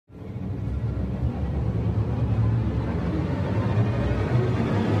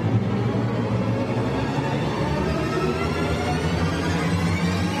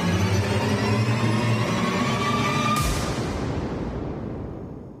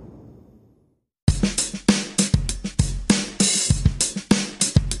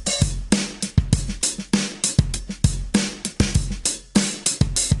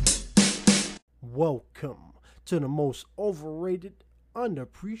Welcome to the most overrated,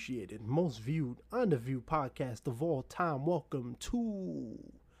 underappreciated, most viewed, underviewed podcast of all time. Welcome to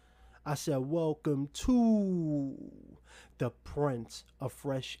the Prince of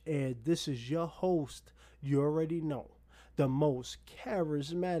Fresh Air. This is your host, you already know, the most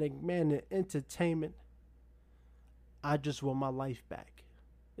charismatic man in entertainment. I just want my life back.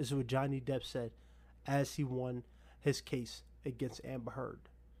 This is what Johnny Depp said as he won his case against Amber Heard.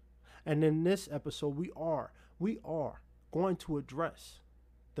 And in this episode, we are going to address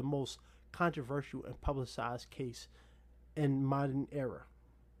the most controversial and publicized case in modern era.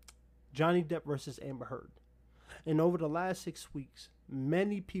 Johnny Depp versus Amber Heard. And over the last 6 weeks,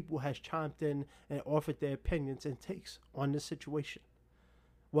 many people has chimed in and offered their opinions and takes on this situation.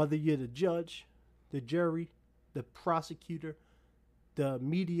 Whether you're the judge, the jury, the prosecutor, the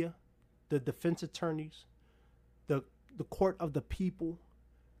media, the defense attorneys, the court of the people,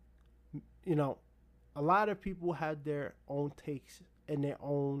 you know, a lot of people had their own takes and their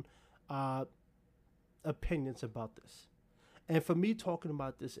own opinions about this. And for me talking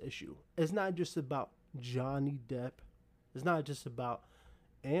about this issue, it's not just about Johnny Depp. It's not just about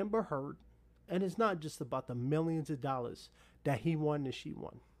Amber Heard. And it's not just about the millions of dollars that he won and she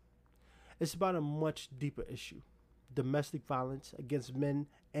won. It's about a much deeper issue. Domestic violence against men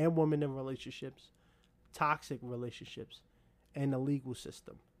and women in relationships, toxic relationships, and the legal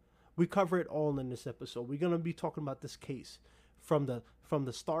system. We cover it all in this episode. We're going to be talking about this case from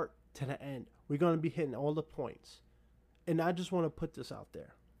the start to the end. We're going to be hitting all the points. And I just want to put this out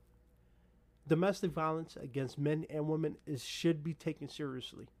there. Domestic violence against men and women should be taken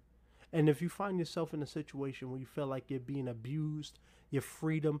seriously. And if you find yourself in a situation where you feel like you're being abused, your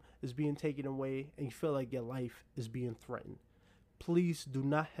freedom is being taken away, and you feel like your life is being threatened, please do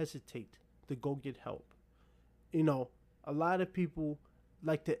not hesitate to go get help. You know, a lot of people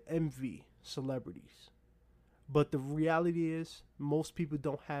like to envy celebrities. But the reality is most people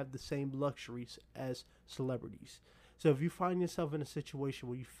don't have the same luxuries as celebrities. So if you find yourself in a situation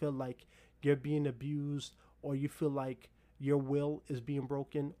where you feel like you're being abused or you feel like your will is being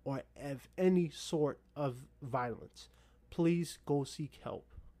broken or have any sort of violence, please go seek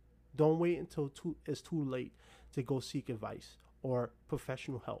help. Don't wait until it's too late to go seek advice or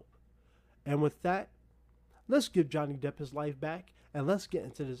professional help. And with that, let's give Johnny Depp his life back and let's get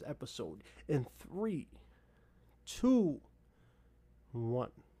into this episode in 3, 2, 1.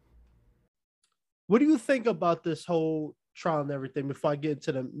 What do you think about this whole trial and everything before I get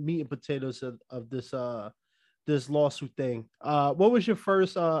into the meat and potatoes of this lawsuit thing? What was your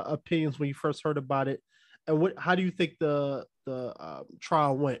first opinions when you first heard about it, and how do you think the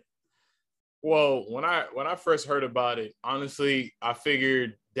trial went? Well, when I first heard about it, honestly, I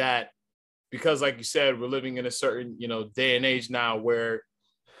figured that because, like you said, we're living in a certain, day and age now where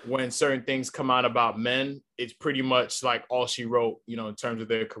when certain things come out about men, it's pretty much like all she wrote, in terms of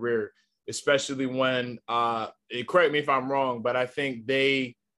their career, especially when, correct me if I'm wrong, but I think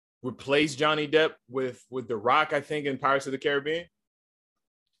they replaced Johnny Depp with The Rock, I think, in Pirates of the Caribbean.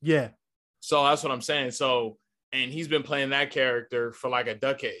 Yeah. So that's what I'm saying. So, and he's been playing that character for like a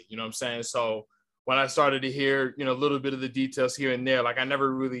decade, you know what I'm saying? So when I started to hear, a little bit of the details here and there, like I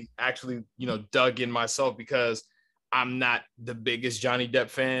never really actually, dug in myself because I'm not the biggest Johnny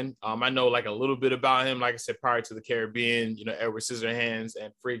Depp fan. I know like a little bit about him. Like I said, Pirates of the Caribbean, Edward Scissorhands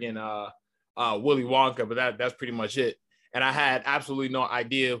and friggin' Willy Wonka, but that's pretty much it. And I had absolutely no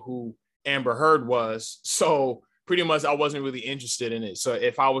idea who Amber Heard was. So pretty much I wasn't really interested in it. So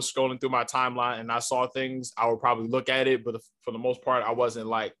if I was scrolling through my timeline and I saw things, I would probably look at it. But for the most part, I wasn't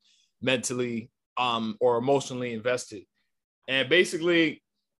like mentally or emotionally invested. And basically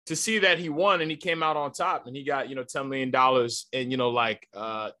to see that he won and he came out on top and he got, $10 million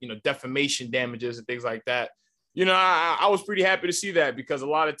and, defamation damages and things like that. I was pretty happy to see that because a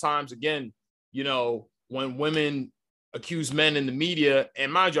lot of times, again, when women accuse men in the media,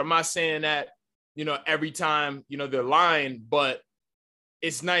 and mind you, I'm not saying that, every time, they're lying, but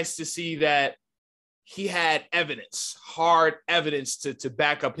it's nice to see that he had evidence, hard evidence to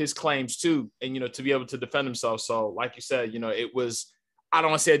back up his claims too. And, to be able to defend himself. So like you said, it was, I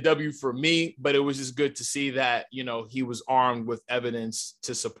don't want to say a W for me, but it was just good to see that, he was armed with evidence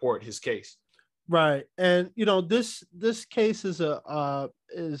to support his case. Right. And, this case is about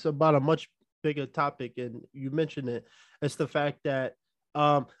a much bigger topic. And you mentioned it. It's the fact that,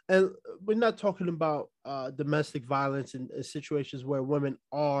 and we're not talking about domestic violence and situations where women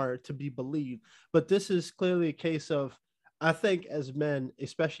are to be believed, but this is clearly a case of, I think as men,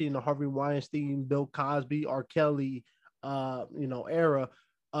 especially in the Harvey Weinstein, Bill Cosby, R. Kelly, era,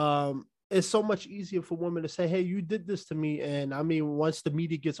 it's so much easier for women to say, "Hey, you did this to me," and I mean, once the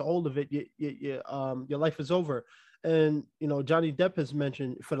media gets a hold of it, your life is over. And Johnny Depp has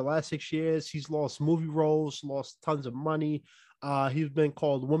mentioned for the last 6 years, he's lost movie roles, lost tons of money. He's been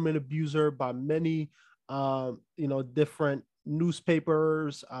called woman abuser by many, different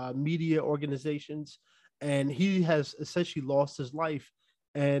newspapers, media organizations, and he has essentially lost his life.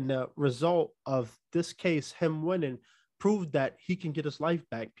 And the result of this case, him winning, proved that he can get his life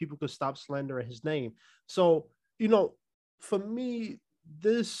back. People could stop slandering his name. So, for me,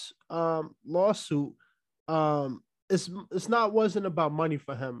 this lawsuit, it's not wasn't about money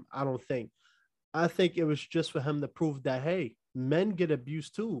for him. I don't think. I think it was just for him to prove that, hey, men get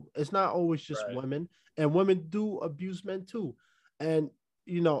abused too. It's not always just Right. women, and women do abuse men too. And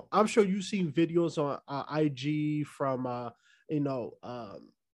I'm sure you've seen videos on IG from you know uh,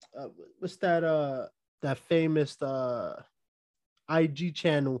 what's that famous IG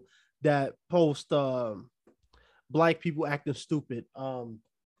channel that posts black people acting stupid. I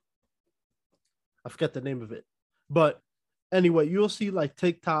forget the name of it, but anyway, you'll see like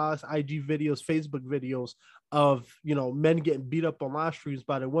TikToks, IG videos, Facebook videos of men getting beat up on live streams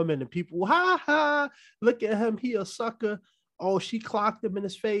by the women, and people, ha ha, look at him, he a sucker. Oh, she clocked him in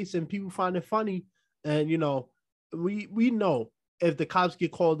his face, and people find it funny. And we know if the cops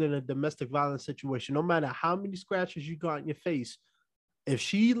get called in a domestic violence situation, no matter how many scratches you got in your face, if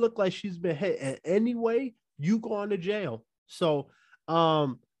she looked like she's been hit in any way, you going to jail. So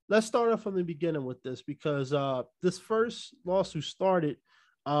let's start off from the beginning with this, because this first lawsuit started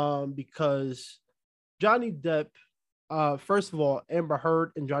because Johnny Depp, first of all, Amber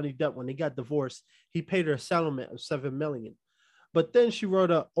Heard and Johnny Depp, when they got divorced, he paid her a settlement of $7 million. But then she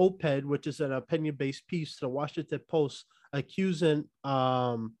wrote an op-ed, which is an opinion-based piece to the Washington Post, accusing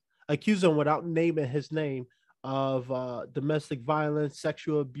without naming his name of domestic violence,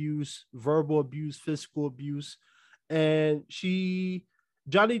 sexual abuse, verbal abuse, physical abuse. And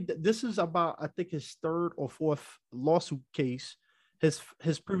this is about, I think, his third or fourth lawsuit case.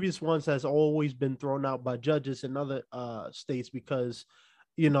 His previous ones has always been thrown out by judges in other states because,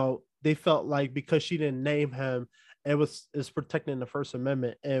 they felt like because she didn't name him, it's protecting the First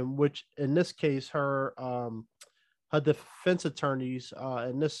Amendment, and which in this case, her defense attorneys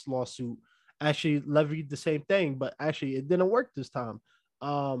in this lawsuit actually levied the same thing, but actually it didn't work this time.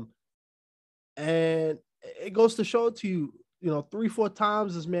 And it goes to show to you, 3-4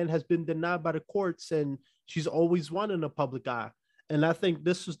 times this man has been denied by the courts, and she's always won in the public eye. And I think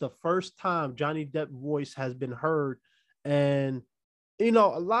this was the first time Johnny Depp's voice has been heard. And a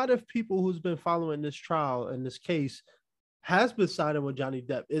lot of people who's been following this trial and this case has been siding with Johnny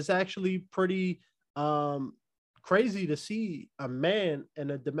Depp. It's actually pretty crazy to see a man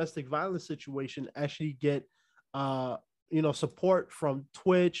in a domestic violence situation actually get support from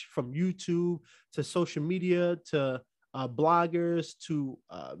Twitch, from YouTube, to social media, to bloggers, to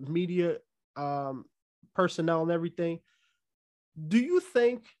media personnel and everything. Do you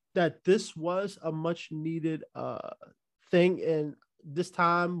think that this was a much needed thing in this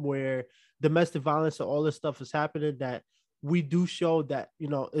time where domestic violence and all this stuff is happening, that we do show that,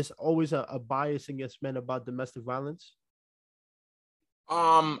 it's always a bias against men about domestic violence?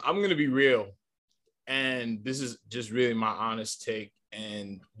 I'm going to be real. And this is just really my honest take.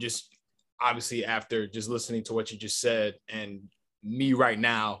 And just obviously after just listening to what you just said, and me right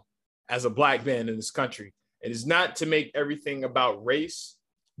now as a black man in this country, it is not to make everything about race,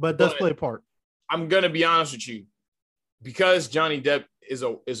 but it does play a part. I'm going to be honest with you. Because Johnny Depp is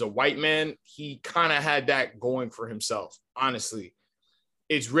a white man, he kind of had that going for himself, honestly.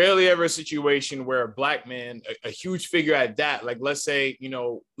 It's rarely ever a situation where a black man, a huge figure at that, like let's say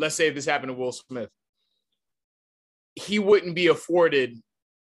if this happened to Will Smith, he wouldn't be afforded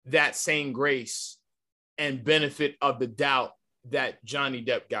that same grace and benefit of the doubt that Johnny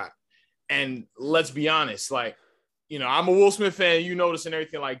Depp got. And let's be honest, I'm a Will Smith fan, notice and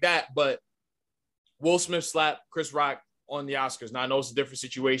everything like that, but Will Smith slapped Chris Rock on the Oscars. Now, I know it's a different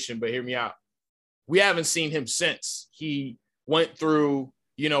situation, but hear me out. We haven't seen him since. He went through,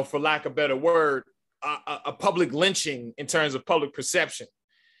 for lack of a better word, a public lynching in terms of public perception,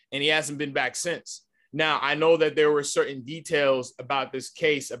 and he hasn't been back since. Now, I know that there were certain details about this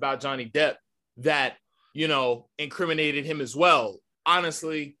case, about Johnny Depp, that, incriminated him as well.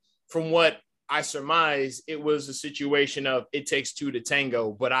 Honestly, from what I surmise, it was a situation of it takes two to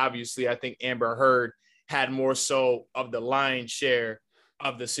tango, but obviously I think Amber Heard had more so of the lion's share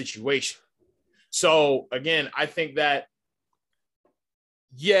of the situation. So again, I think that,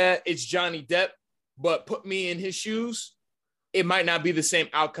 yeah, it's Johnny Depp, but put me in his shoes, it might not be the same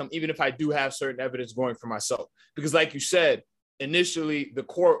outcome, even if I do have certain evidence going for myself. Because like you said, initially the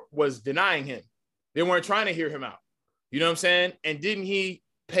court was denying him. They weren't trying to hear him out. You know what I'm saying? And didn't he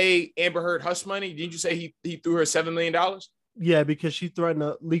pay Amber Heard hush money? Didn't you say he threw her $7 million? Yeah, because she threatened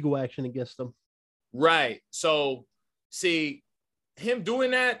a legal action against him. Right. So, see, him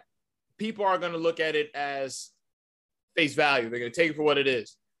doing that, people are going to look at it as face value. They're going to take it for what it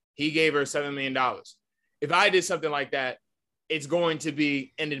is. He gave her $7 million. If I did something like that, it's going to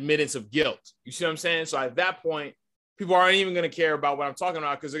be an admittance of guilt. You see what I'm saying? So at that point, people aren't even going to care about what I'm talking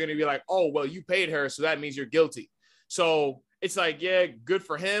about because they're going to be like, oh, well, you paid her, so that means you're guilty. So it's like, yeah, good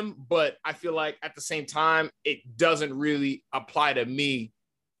for him. But I feel like at the same time, it doesn't really apply to me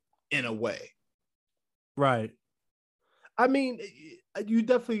in a way. Right. I mean, you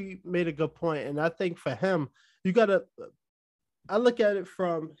definitely made a good point. And I think for him, you got to, I look at it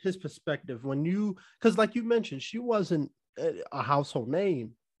from his perspective when you, because like you mentioned, she wasn't a household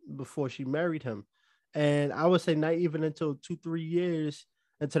name before she married him. And I would say not even until 2-3 years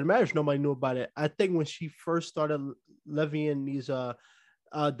into the marriage, nobody knew about it. I think when she first started levying these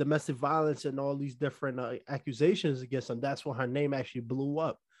domestic violence and all these different accusations against them, that's when her name actually blew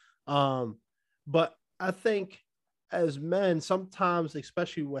up. But I think as men, sometimes,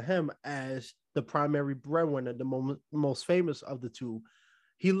 especially with him as the primary breadwinner, the most famous of the two,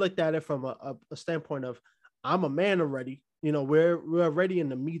 he looked at it from a standpoint of, I'm a man already. You know, we're already in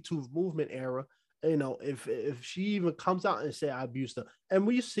the Me Too movement era. You know, if she even comes out and say I abused her, and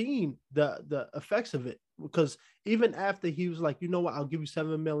we've seen the effects of it, because even after he was like, you know what, I'll give you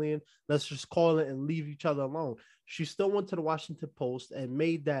 $7 million, let's just call it and leave each other alone, she still went to the Washington Post and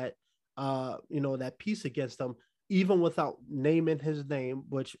made that that piece against him, even without naming his name.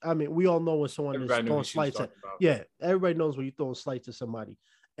 Which, I mean, we all know when someone is throwing slights at, yeah, everybody knows when you're throwing slights at somebody.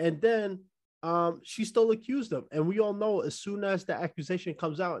 And then she still accused him, and we all know as soon as the accusation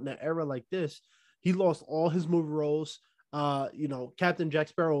comes out in an era like this, he lost all his movie roles. Captain Jack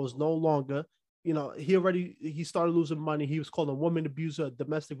Sparrow is no longer, he started losing money. He was called a woman abuser, a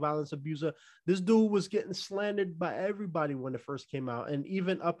domestic violence abuser. This dude was getting slandered by everybody when it first came out. And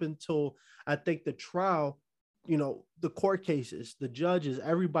even up until, I think, the trial, the court cases, the judges,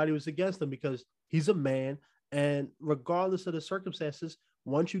 everybody was against him because he's a man. And regardless of the circumstances,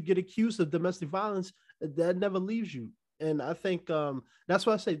 once you get accused of domestic violence, that never leaves you. And I think that's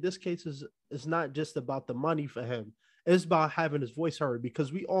why I say this case is not just about the money for him. It's about having his voice heard,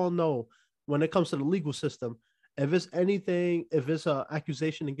 because we all know when it comes to the legal system, if it's an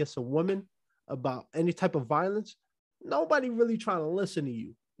accusation against a woman about any type of violence, nobody really trying to listen to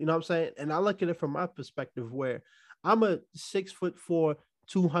you. You know what I'm saying? And I look at it from my perspective, where I'm a 6'4",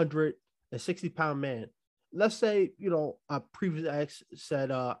 260-pound man. Let's say, a previous ex said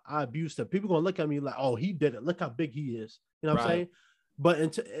I abused her. People gonna look at me like, oh, he did it. Look how big he is. You know what I'm saying?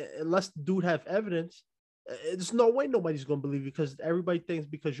 But unless the dude have evidence, there's no way nobody's gonna believe you, because everybody thinks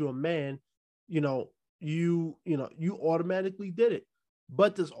because you're a man, you automatically did it.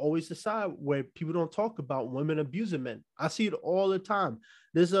 But there's always a side where people don't talk about women abusing men. I see it all the time.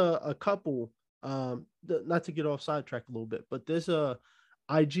 There's a couple, not to get off sidetrack a little bit, but there's a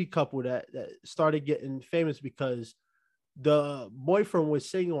IG couple that started getting famous because the boyfriend was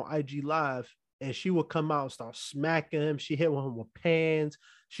singing on IG Live, and she would come out and start smacking him. She hit him with pans.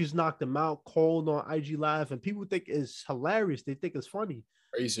 She's knocked him out cold on IG Live, and people think it's hilarious. They think it's funny.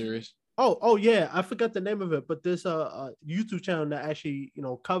 Are you serious? Oh yeah, I forgot the name of it, but there's a YouTube channel that actually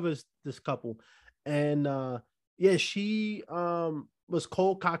covers this couple, and she was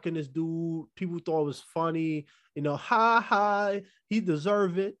cold cocking this dude. People thought it was funny, hi, he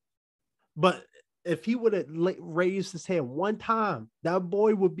deserved it. But if he would have raised his hand one time, that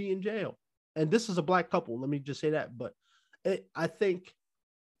boy would be in jail. And this is a black couple, let me just say that. But I think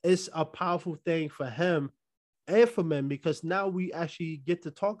it's a powerful thing for him and for men, because now we actually get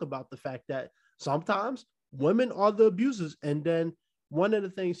to talk about the fact that sometimes women are the abusers. And then one of the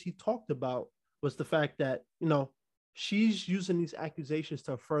things he talked about was the fact that, she's using these accusations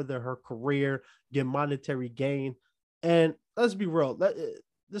to further her career, get monetary gain. And let's be real,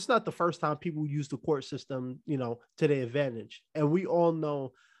 this is not the first time people use the court system, to their advantage. And we all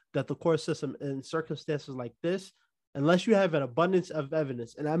know that the court system in circumstances like this, unless you have an abundance of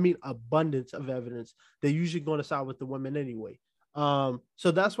evidence, and I mean abundance of evidence, they're usually going to side with the women anyway. So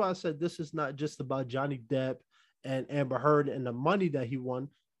that's why I said this is not just about Johnny Depp and Amber Heard and the money that he won.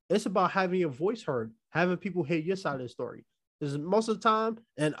 It's about having your voice heard, having people hear your side of the story. Because most of the time,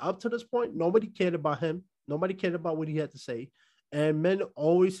 and up to this point, nobody cared about him. Nobody cared about what he had to say. And men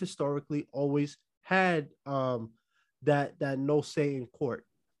always historically always had that no say in court.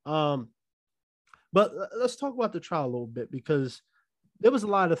 But let's talk about the trial a little bit, because there was a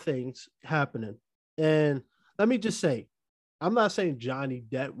lot of things happening. And let me just say, I'm not saying Johnny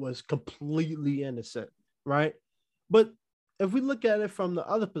Depp was completely innocent, right? But if we look at it from the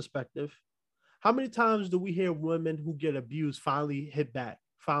other perspective, how many times do we hear women who get abused finally hit back,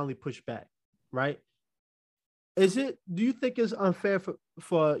 finally push back, right? Do you think it's unfair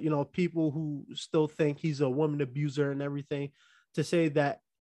for people who still think he's a woman abuser and everything to say that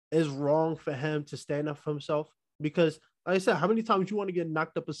it's wrong for him to stand up for himself? Because like I said, how many times you want to get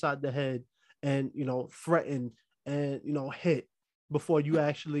knocked up beside the head and threatened and hit before you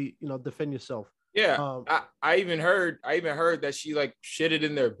actually defend yourself? Yeah, I even heard that she like shitted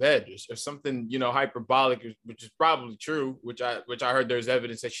in their bed or something, hyperbolic, which is probably true. Which I heard there's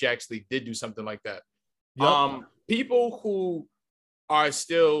evidence that she actually did do something like that. Yep. People who are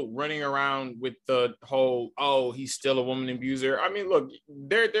still running around with the whole, oh, he's still a woman abuser. I mean, look,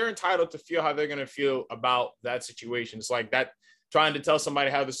 they're entitled to feel how they're gonna feel about that situation. It's like that trying to tell somebody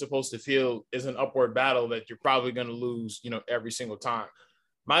how they're supposed to feel is an upward battle that you're probably gonna lose, every single time.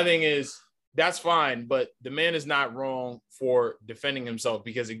 My thing is, that's fine, but the man is not wrong for defending himself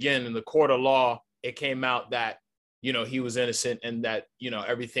because, again, in the court of law, it came out that, he was innocent and that,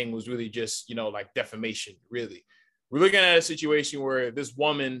 everything was really just, like defamation, really. We're looking at a situation where this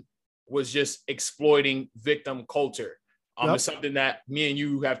woman was just exploiting victim culture. Yep. It's something that me and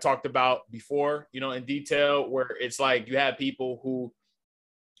you have talked about before, in detail, where it's like you have people who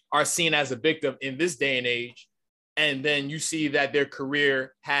are seen as a victim in this day and age. And then you see that their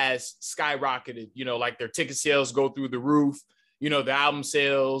career has skyrocketed, like their ticket sales go through the roof, the album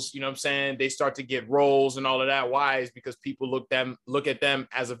sales, what I'm saying? They start to get roles and all of that. Why? Is because people look at them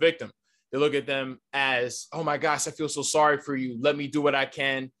as a victim. They look at them as, oh my gosh, I feel so sorry for you. Let me do what I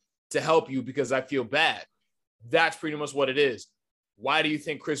can to help you because I feel bad. That's pretty much what it is. Why do you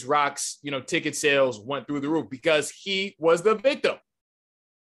think Chris Rock's, ticket sales went through the roof? Because he was the victim.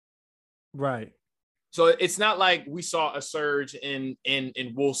 Right. So it's not like we saw a surge in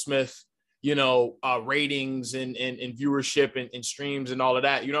Will Smith, ratings and viewership and streams and all of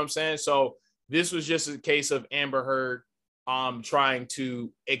that. You know what I'm saying? So this was just a case of Amber Heard trying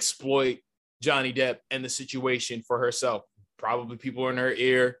to exploit Johnny Depp and the situation for herself. Probably people in her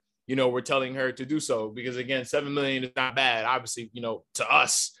ear, were telling her to do so because, again, $7 million is not bad. Obviously, to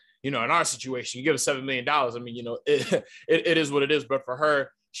us, in our situation, you give us $7 million. I mean, it is what it is. But for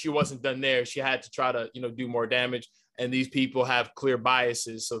her, she wasn't done there. She had to try to, do more damage. And these people have clear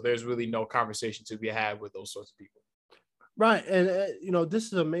biases. So there's really no conversation to be had with those sorts of people. Right. And, this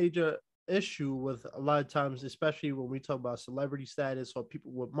is a major issue with a lot of times, especially when we talk about celebrity status or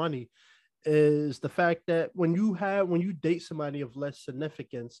people with money, is the fact that when you date somebody of less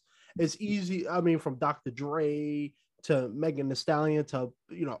significance, it's easy. I mean, from Dr. Dre to Megan Thee Stallion to,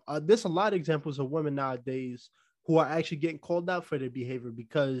 there's a lot of examples of women nowadays who are actually getting called out for their behavior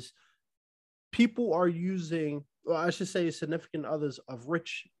because people are using, or I should say, significant others of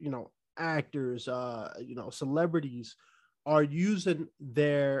rich, actors, celebrities are using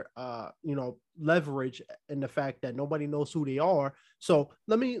their, leverage and the fact that nobody knows who they are. So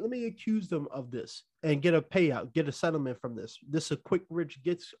let me accuse them of this and get a payout, get a settlement from this. This is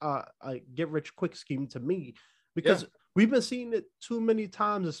a get rich quick scheme to me because we've been seeing it too many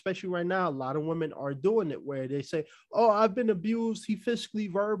times, especially right now. A lot of women are doing it where they say, oh, I've been abused. He physically,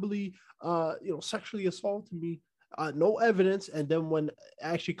 verbally, sexually assaulted me. No evidence. And then when it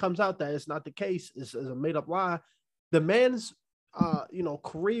actually comes out that it's not the case, it's a made up lie, the man's,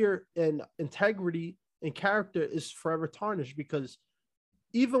 career and integrity and character is forever tarnished because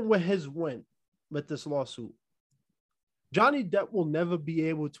even with his win with this lawsuit, Johnny Depp will never be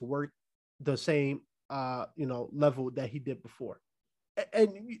able to work the same level that he did before.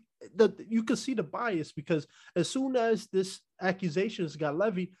 And you can see the bias because as soon as this accusations got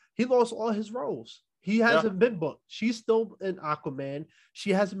levied, he lost all his roles. He hasn't been booked. She's still in Aquaman.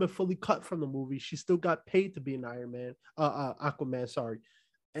 She hasn't been fully cut from the movie. She still got paid to be an Aquaman, sorry.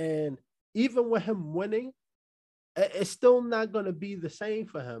 And even with him winning, it's still not going to be the same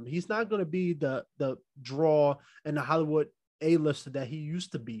for him. He's not going to be the draw and the Hollywood A-lister that he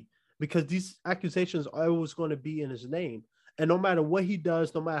used to be because these accusations are always going to be in his name. And no matter what he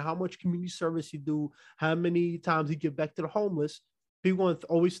does, no matter how much community service he do, how many times he give back to the homeless, people want to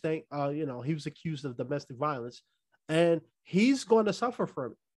always think, he was accused of domestic violence, and he's going to suffer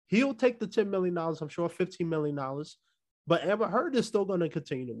from it. He'll take the $10 million, I'm sure, $15 million, but Amber Heard is still going to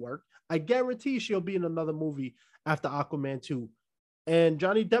continue to work. I guarantee she'll be in another movie after Aquaman 2. And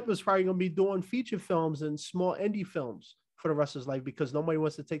Johnny Depp is probably going to be doing feature films and small indie films for the rest of his life because nobody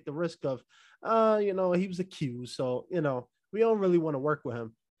wants to take the risk of, he was accused. So, we don't really want to work with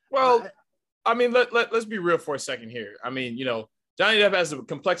him. Well, let's be real for a second here. I mean, Johnny Depp has a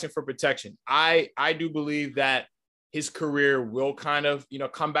complexion for protection. I do believe that his career will kind of,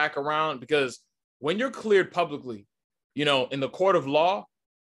 come back around, because when you're cleared publicly, in the court of law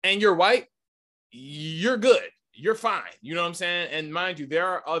and you're white, you're good. You're fine. You know what I'm saying? And mind you, there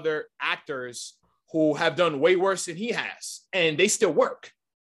are other actors who have done way worse than he has, and they still work.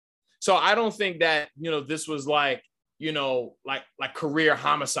 So I don't think that, this was like career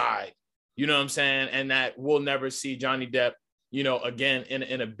homicide, you know what I'm saying? And that we'll never see Johnny Depp, again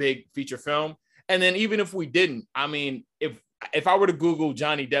in a big feature film. And then even if we didn't, I mean, if I were to Google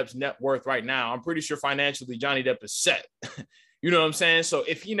Johnny Depp's net worth right now, I'm pretty sure financially Johnny Depp is set. You know what I'm saying? So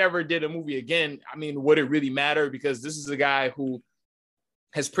if he never did a movie again, I mean, would it really matter? Because this is a guy who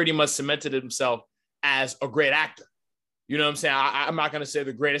has pretty much cemented himself as a great actor. You know what I'm saying? I'm not going to say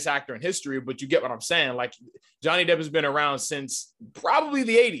the greatest actor in history, but you get what I'm saying. Like, Johnny Depp has been around since probably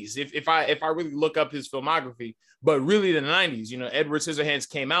the 80s, if I really look up his filmography, but really the 90s. Edward Scissorhands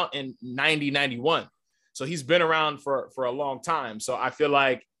came out in 91. So he's been around for a long time. So I feel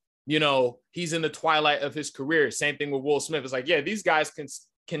like, he's in the twilight of his career. Same thing with Will Smith. It's like, yeah, these guys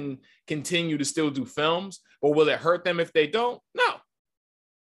can continue to still do films, but will it hurt them if they don't? No.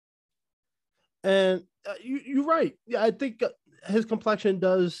 And you're right. Yeah, I think his complexion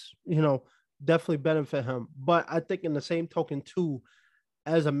does, definitely benefit him. But I think in the same token too,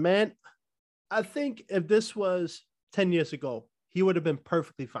 as a man, I think if this was 10 years ago, he would have been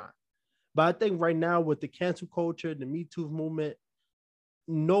perfectly fine. But I think right now with the cancel culture, the Me Too movement,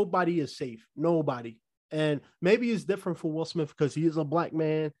 nobody is safe. Nobody. And maybe it's different for Will Smith because he is a black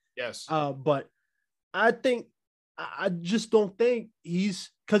man. Yes. But I just don't think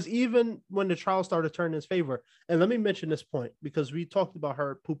because even when the trial started turning in his favor, and let me mention this point because we talked about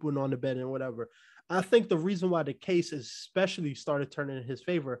her pooping on the bed and whatever. I think the reason why the case especially started turning in his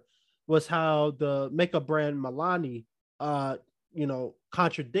favor was how the makeup brand Milani,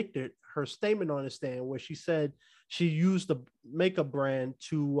 contradicted her statement on the stand where she said she used the makeup brand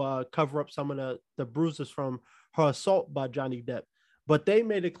to cover up some of the bruises from her assault by Johnny Depp. But they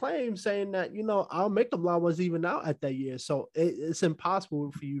made a claim saying that, our makeup line wasn't even out at that year. So it's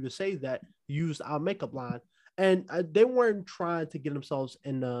impossible for you to say that you used our makeup line. And they weren't trying to get themselves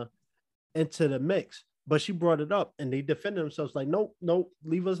into the mix. But she brought it up and they defended themselves like, nope,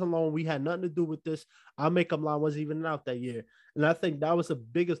 leave us alone. We had nothing to do with this. Our makeup line wasn't even out that year. And I think that was the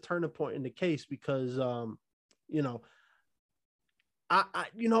biggest turning point in the case because, I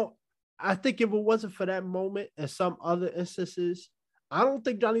think if it wasn't for that moment and some other instances, I don't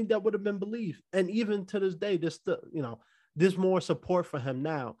think Johnny Depp would have been believed. And even to this day, there's more support for him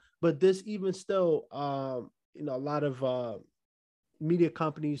now. But this even still, a lot of media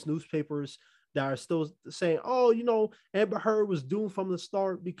companies, newspapers that are still saying, Amber Heard was doomed from the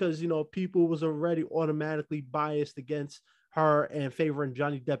start because, people was already automatically biased against her and favoring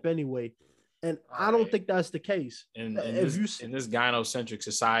Johnny Depp anyway. And I don't think that's the case. In this gynocentric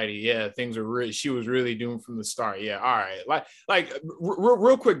society, yeah, things are really, she was really doomed from the start. Yeah. All right. Like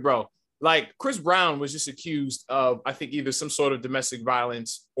real quick, bro. Like Chris Brown was just accused of, I think, either some sort of domestic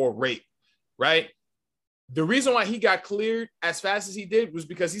violence or rape, right? The reason why he got cleared as fast as he did was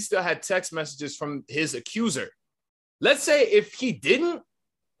because he still had text messages from his accuser. Let's say if he didn't,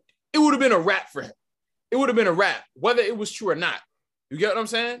 it would have been a wrap for him. It would have been a wrap, whether it was true or not. You get what I'm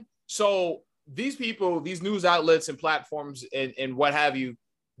saying? So these people, these news outlets and platforms and what have you,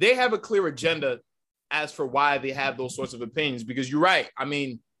 they have a clear agenda as for why they have those sorts of opinions. Because you're right. I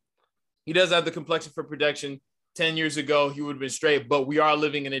mean, he does have the complexion for protection. 10 years ago, he would have been straight, but we are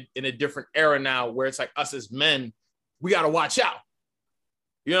living in a different era now where it's like us as men, we got to watch out.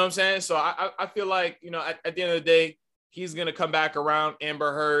 You know what I'm saying? So I feel like, at the end of the day, he's going to come back around.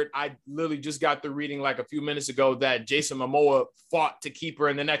 Amber Heard, I literally just got the reading like a few minutes ago that Jason Momoa fought to keep her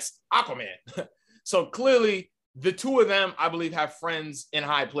in the next Aquaman. So clearly the two of them, I believe, have friends in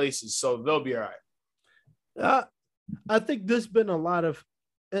high places. So they'll be all right. I think there's been a lot of,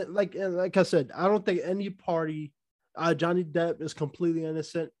 like I said, I don't think any party, Johnny Depp is completely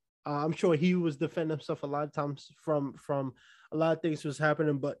innocent. I'm sure he was defending himself a lot of times from a lot of things was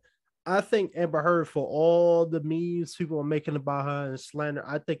happening, but I think Amber Heard, for all the memes people are making about her and slander,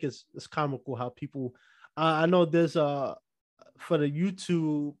 I think it's comical how people. I know there's for the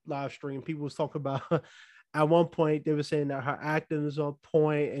YouTube live stream, people was talking about. At one point, they were saying that her acting is on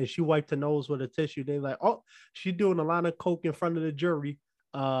point, and she wiped her nose with a tissue. They're like, "Oh, she's doing a line of coke in front of the jury."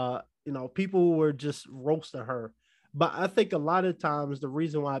 People were just roasting her. But I think a lot of times the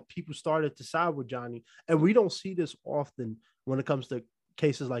reason why people started to side with Johnny, and we don't see this often when it comes to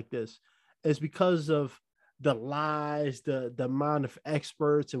cases like this, is because of the lies, the amount of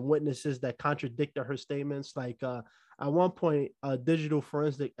experts and witnesses that contradicted her statements. Like at one point, digital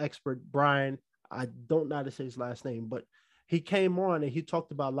forensic expert Brian, I don't know how to say his last name, but he came on and he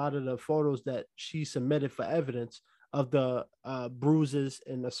talked about a lot of the photos that she submitted for evidence of the bruises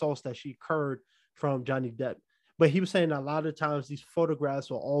and assaults that she incurred from Johnny Depp. But he was saying a lot of times these photographs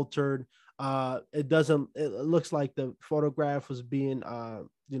were altered. It doesn't. It looks like the photograph was being,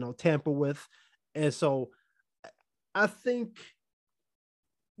 tampered with, and so I think,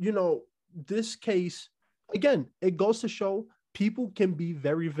 this case again. It goes to show people can be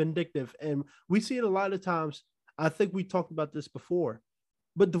very vindictive, and we see it a lot of times. I think we talked about this before,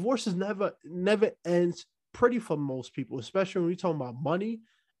 but divorce is never ends pretty for most people, especially when we talk about money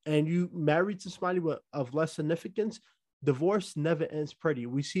and you married to somebody of less significance. Divorce never ends pretty.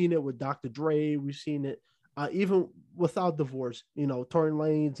 We've seen it with Dr. Dre. We've seen it even without divorce. Tory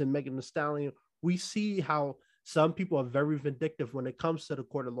Lanez and Megan Thee Stallion. We see how some people are very vindictive when it comes to the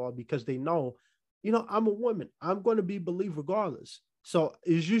court of law because they know, I'm a woman. I'm going to be believed regardless. So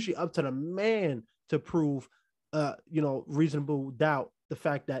it's usually up to the man to prove, reasonable doubt the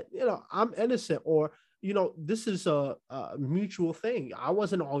fact that, I'm innocent, or, this is a mutual thing. I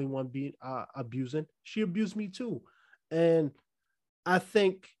wasn't the only one being abusing. She abused me too. And I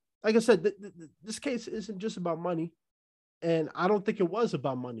think, like I said, this case isn't just about money. And I don't think it was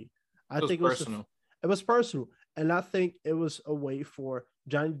about money. I think personal. It was personal. And I think it was a way for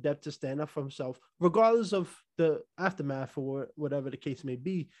Johnny Depp to stand up for himself, regardless of the aftermath or whatever the case may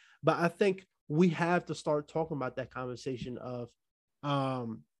be. But I think we have to start talking about that conversation of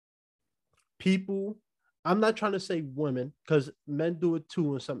people. I'm not trying to say women, because men do it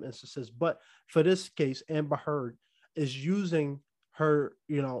too in some instances. But for this case, Amber Heard is using her,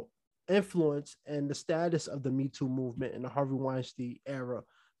 influence and the status of the Me Too movement in the Harvey Weinstein era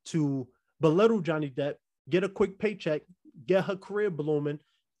to belittle Johnny Depp, get a quick paycheck, get her career blooming,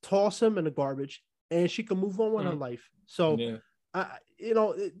 toss him in the garbage, and she can move on with her life. So,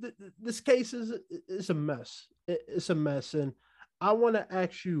 this case is a mess. It's a mess. And I want to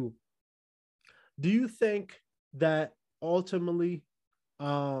ask you, do you think that ultimately,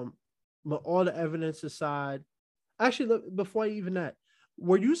 with all the evidence aside, actually, before even that,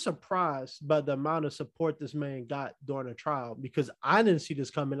 were you surprised by the amount of support this man got during the trial? Because I didn't see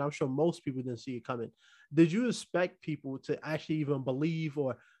this coming. I'm sure most people didn't see it coming. Did you expect people to actually even believe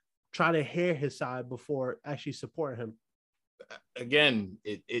or try to hear his side before actually supporting him? Again,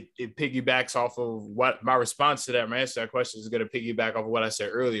 it piggybacks off of what my response to that, my answer to that question is going to piggyback off of what I said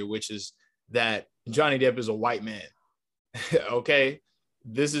earlier, which is that Johnny Depp is a white man. Okay.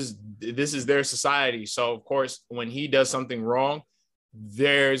 This is their society. So of course, when he does something wrong,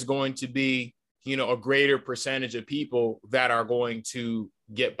 there's going to be, a greater percentage of people that are going to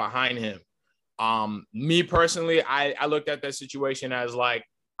get behind him. Me personally, I looked at that situation as like,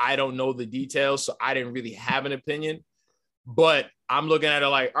 I don't know the details, so I didn't really have an opinion, but I'm looking at it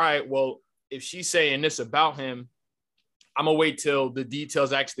like, all right, well, if she's saying this about him, I'm gonna wait till the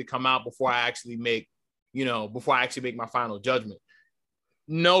details actually come out before I actually make my final judgment.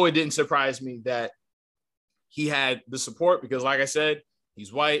 No, it didn't surprise me that he had the support because, like I said,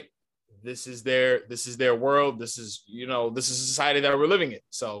 he's white. This is their world. This is a society that we're living in.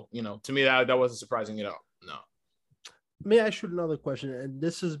 So, to me, that wasn't surprising at all. No. May I ask you another question? And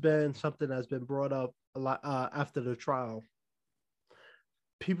this has been something that's been brought up a lot after the trial.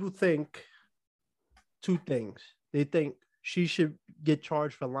 People think two things. They think she should get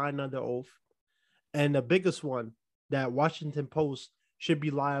charged for lying under oath. And the biggest one, that Washington Post should be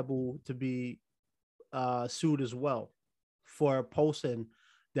liable to be sued as well for posting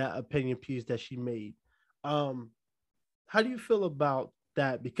that opinion piece that she made. How do you feel about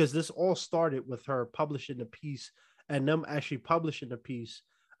that? Because this all started with her publishing a piece and them actually publishing a piece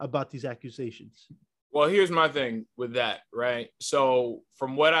about these accusations. Well, here's my thing with that, right? So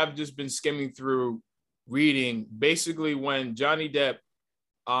from what I've just been skimming through reading, basically when Johnny Depp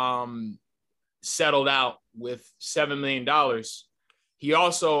settled out with $7 million, he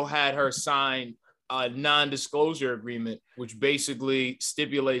also had her sign a non-disclosure agreement, which basically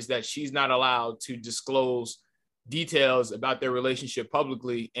stipulates that she's not allowed to disclose details about their relationship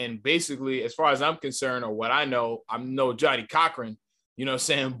publicly. And basically, as far as I'm concerned, or what I know, I'm no Johnny Cochran,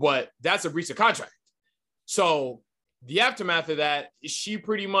 but that's a breach of contract. So the aftermath of that, she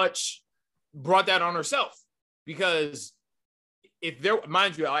pretty much brought that on herself, because if there,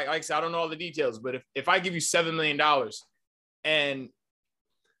 mind you, like I said, I don't know all the details, but if I give you $7 million and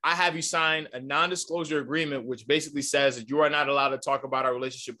I have you sign a non-disclosure agreement, which basically says that you are not allowed to talk about our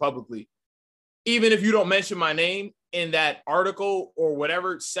relationship publicly, even if you don't mention my name in that article or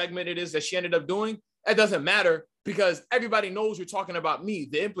whatever segment it is that she ended up doing, that doesn't matter because everybody knows you're talking about me.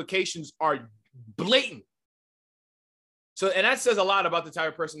 The implications are blatant. So, and that says a lot about the type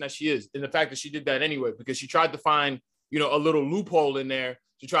of person that she is, and the fact that she did that anyway, because she tried to find, a little loophole in there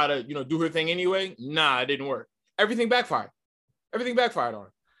to try to, do her thing anyway. Nah, it didn't work. Everything backfired. Everything backfired on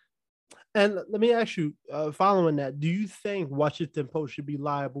her. And let me ask you, following that, do you think Washington Post should be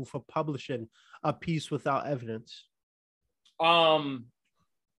liable for publishing a piece without evidence?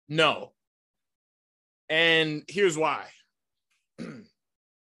 No. And here's why.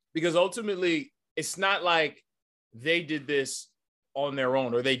 Because ultimately, it's not like they did this on their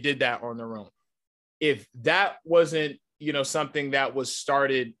own or they did that on their own. If that wasn't, something that was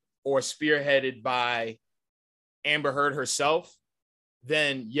started or spearheaded by Amber Heard herself,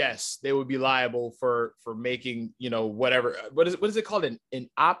 then yes, they would be liable for making, whatever. What is it called? An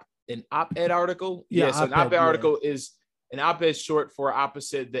op-ed article? Yeah, so an op-ed article is an op-ed short for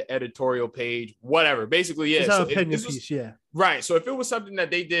opposite the editorial page, whatever. Basically, yeah. It's an opinion piece, yeah. Right. So if it was something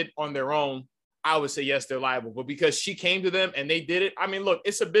that they did on their own, I would say yes, they're liable. But because she came to them and they did it, I mean, look,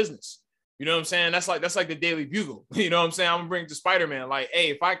 it's a business. You know what I'm saying? That's like the Daily Bugle. You know what I'm saying? I'm gonna bring it to Spider-Man. Like,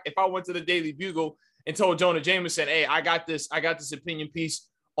 hey, if I went to the Daily Bugle and told Jonah Jameson, hey, I got this opinion piece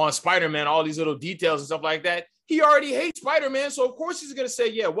on Spider-Man, all these little details and stuff like that, he already hates Spider-Man. So of course he's gonna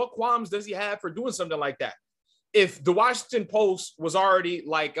say, yeah, what qualms does he have for doing something like that? If the Washington Post was already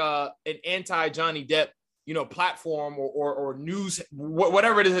like an anti-Johnny Depp, platform or news,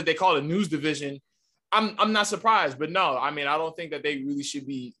 whatever it is that they call it, news division, I'm not surprised. But no, I mean, I don't think that they really should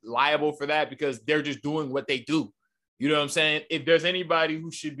be liable for that because they're just doing what they do. You know what I'm saying? If there's anybody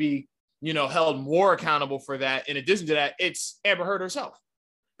who should be, held more accountable for that, in addition to that, it's Amber Heard herself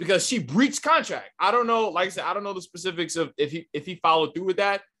because she breached contract. I don't know, like I said, I don't know the specifics of if he followed through with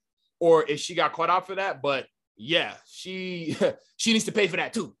that or if she got caught out for that, but yeah, she needs to pay for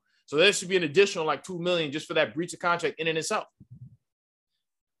that too. So there should be an additional like $2 million just for that breach of contract in and itself.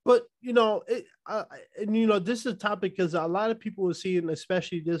 But this is a topic because a lot of people are seeing,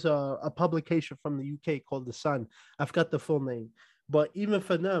 especially there's a publication from the UK called The Sun. I forgot the full name, but even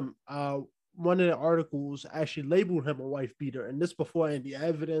for them, one of the articles actually labeled him a wife beater, and this before any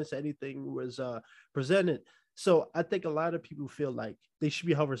evidence, anything was presented. So I think a lot of people feel like they should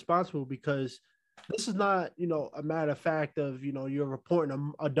be held responsible because this is not, a matter of fact of, you're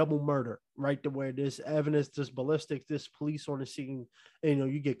reporting a double murder, right? To where there's evidence, there's ballistics, there's police on the scene,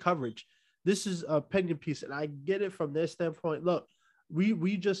 and, you get coverage. This is a opinion piece. And I get it from their standpoint. Look,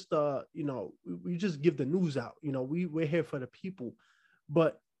 we just, we just give the news out, we're here for the people.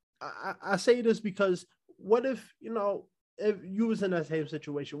 But I say this because what if you was in that same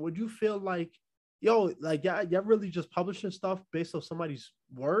situation, would you feel like, y'all really just publishing stuff based on somebody's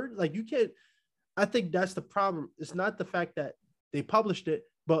word? Like you can't, I think that's the problem. It's not the fact that they published it,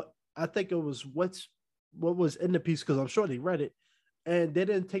 but I think it was what was in the piece, because I'm sure they read it, and they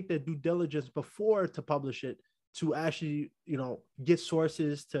didn't take their due diligence before to publish it to actually, get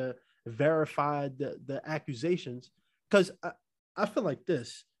sources to verify the accusations. Because I feel like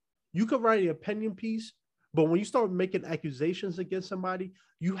this, you could write an opinion piece, but when you start making accusations against somebody,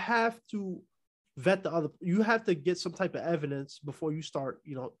 you have to vet you have to get some type of evidence before you start,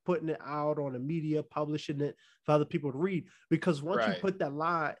 putting it out on the media, publishing it for other people to read. Because once you put that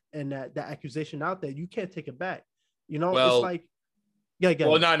lie and that accusation out there, you can't take it back. It's like, no,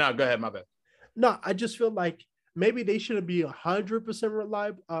 go ahead, my bad. No, I just feel like maybe they shouldn't be 100%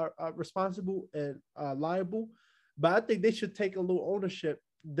 reliable, responsible and liable, but I think they should take a little ownership.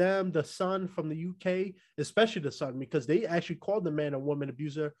 Them, the Sun from the UK, especially the Sun, because they actually called the man a woman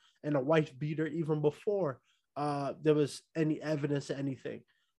abuser and a wife beater even before there was any evidence of anything.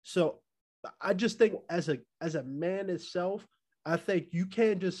 So I just think as a man itself, I think you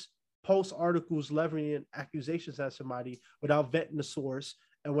can't just post articles levying accusations at somebody without vetting the source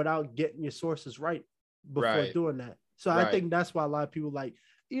and without getting your sources right before doing that. So I think that's why a lot of people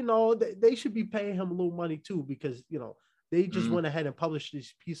they should be paying him a little money too, because they just went ahead and published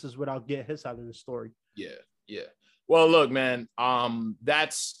these pieces without getting his side of the story. Yeah. Well, look, man,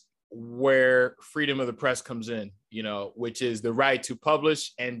 that's where freedom of the press comes in, which is the right to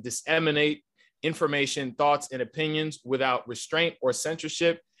publish and disseminate information, thoughts, and opinions without restraint or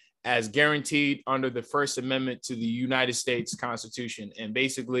censorship, as guaranteed under the First Amendment to the United States Constitution. And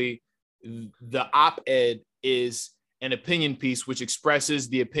basically, the op-ed is an opinion piece which expresses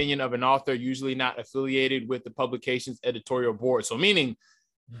the opinion of an author, usually not affiliated with the publication's editorial board. So meaning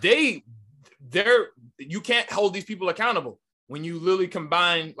you can't hold these people accountable when you literally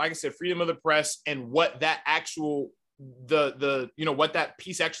combine, like I said, freedom of the press and what that actual, what that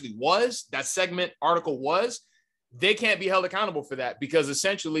piece actually was, that segment article was. They can't be held accountable for that because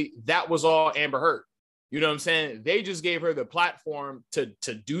essentially that was all Amber Heard. You know what I'm saying? They just gave her the platform to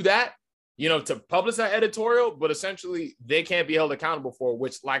do that. to publish that editorial, but essentially they can't be held accountable for,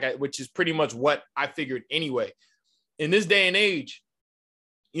 which is pretty much what I figured anyway. In this day and age,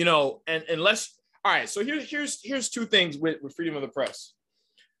 and unless, all right, so here's two things with freedom of the press,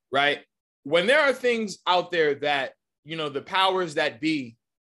 right? When there are things out there that, the powers that be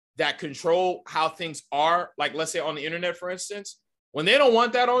that control how things are, like let's say on the internet, for instance, when they don't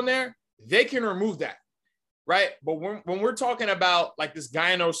want that on there, they can remove that. Right. But when we're talking about like this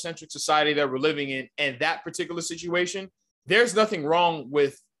gynocentric society that we're living in and that particular situation, there's nothing wrong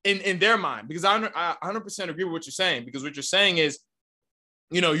with in their mind, because I 100% agree with what you're saying, because what you're saying is,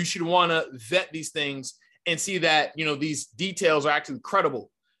 you should want to vet these things and see that, these details are actually credible.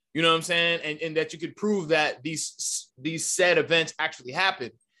 You know what I'm saying? And that you could prove that these said events actually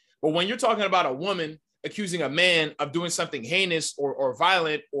happened. But when you're talking about a woman accusing a man of doing something heinous or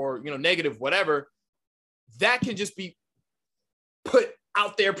violent or, negative, whatever, that can just be put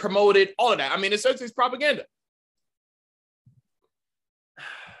out there, promoted, all of that. I mean, it's propaganda.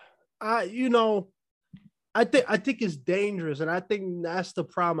 I think it's dangerous, and I think that's the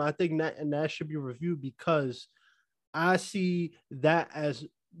problem. I think that should be reviewed, because I see that as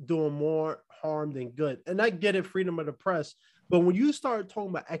doing more harm than good. And I get it, freedom of the press. But when you start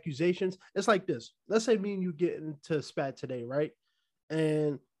talking about accusations, it's like this. Let's say me and you get into a spat today, right?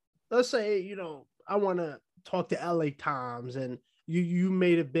 And let's say, I want to talk to LA Times, and you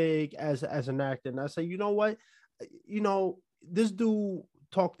made it big as an actor. And I say, you know what? This dude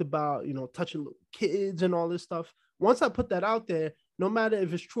talked about, touching kids and all this stuff. Once I put that out there, no matter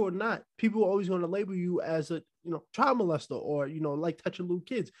if it's true or not, people are always going to label you as a, child molester or, like touching little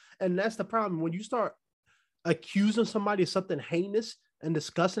kids. And that's the problem. When you start accusing somebody of something heinous and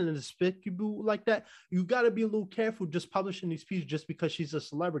disgusting and despicable like that, you got to be a little careful just publishing these pieces just because she's a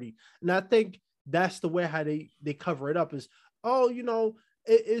celebrity. And I think that's the way how they cover it up is,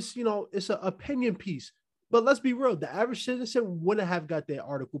 it's an opinion piece. But let's be real, the average citizen wouldn't have got their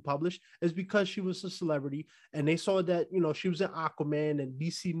article published. It's because she was a celebrity and they saw that, she was in Aquaman and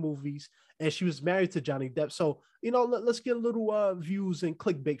DC movies and she was married to Johnny Depp. So, let's get a little views and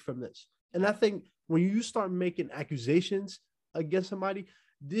clickbait from this. And I think when you start making accusations against somebody,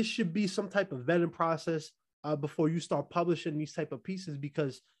 this should be some type of vetting process before you start publishing these type of pieces,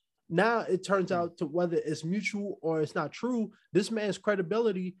 because now it turns out to whether it's mutual or it's not true, this man's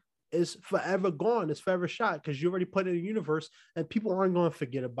credibility is forever gone. It's forever shot because you already put it in the universe and people aren't going to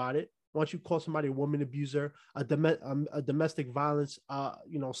forget about it. Once you call somebody a woman abuser, a domestic violence,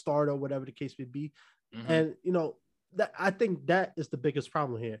 starter, whatever the case may be. Mm-hmm. And, that I think that is the biggest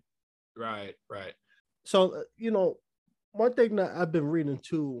problem here. Right. So, one thing that I've been reading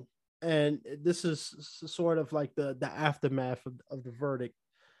too, and this is sort of like the aftermath of the verdict,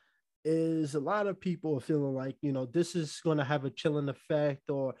 is a lot of people are feeling like, this is going to have a chilling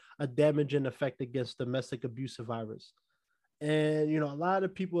effect or a damaging effect against domestic abuse survivors. And, a lot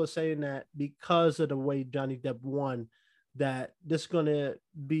of people are saying that because of the way Johnny Depp won, that this is going to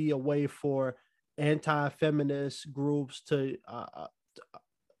be a way for anti-feminist groups to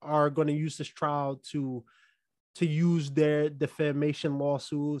are going to use this trial to use their defamation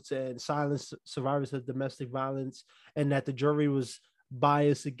lawsuits and silence survivors of domestic violence, and that the jury was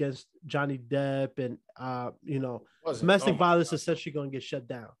biased against Johnny Depp, and domestic violence is essentially going to get shut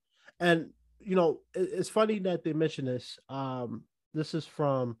down. And it's funny that they mention this. This is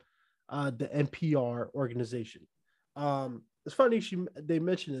from the NPR organization. It's funny they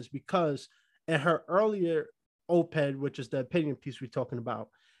mentioned this because in her earlier op-ed, which is the opinion piece we're talking about,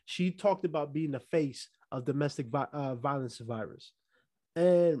 she talked about being the face of domestic violence survivors.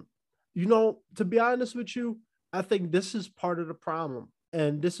 And to be honest with you, I think this is part of the problem.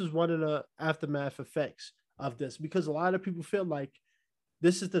 And this is one of the aftermath effects of this, because a lot of people feel like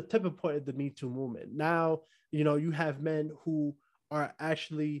this is the tipping point of the Me Too movement. Now, you have men who are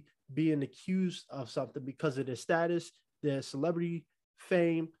actually being accused of something because of their status, their celebrity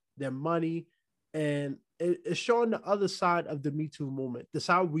fame, their money. And it's showing the other side of the Me Too movement, the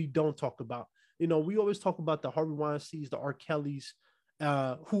side we don't talk about. We always talk about the Harvey Weinsteins, the R. Kellys,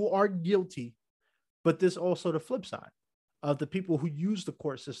 who are guilty. But there's also the flip side of the people who use the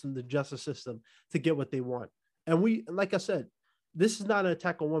court system, the justice system, to get what they want. And like I said, this is not an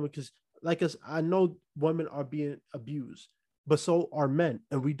attack on women, because I know women are being abused, but so are men.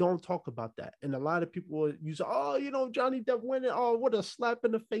 And we don't talk about that. And a lot of people use, Johnny Depp winning. Oh, what a slap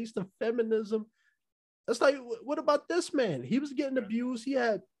in the face to feminism. It's like, what about this man? He was getting abused. He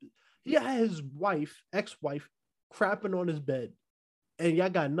had his ex-wife, crapping on his bed. And y'all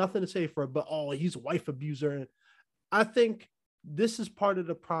got nothing to say for it, but he's a wife abuser. And I think this is part of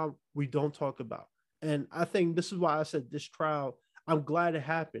the problem we don't talk about. And I think this is why I said this trial, I'm glad it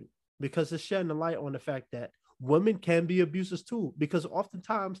happened, because it's shedding a light on the fact that women can be abusers too. Because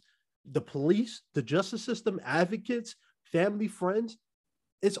oftentimes the police, the justice system, advocates, family, friends,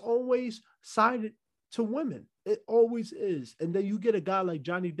 it's always sided to women. It always is. And then you get a guy like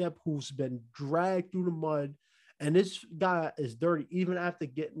Johnny Depp who's been dragged through the mud, and this guy is dirty even after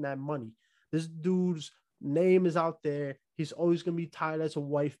getting that money. This dude's name is out there. He's always going to be tied as a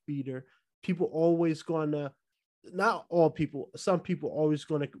wife beater. People always going to, not all people, some people always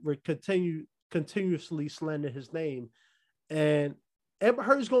going to continuously slander his name. And Amber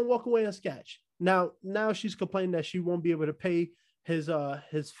Heard is going to walk away unscathed. Now she's complaining that she won't be able to pay his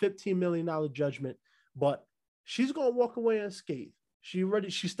 $15 million judgment, but she's going to walk away unscathed.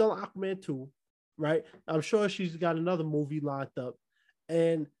 She's still Aquaman 2, right? I'm sure she's got another movie lined up,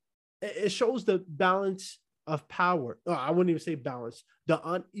 and it shows the balance of power. I wouldn't even say balance, the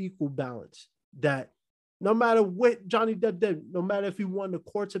unequal balance that no matter what Johnny Depp did, no matter if he won the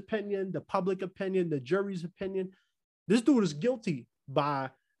court's opinion, the public opinion, the jury's opinion, this dude is guilty by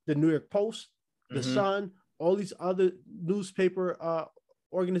the New York Post, the Sun, all these other newspaper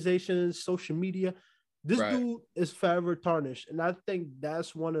organizations, social media. This dude is forever tarnished. And I think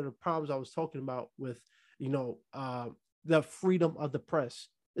that's one of the problems I was talking about with, the freedom of the press.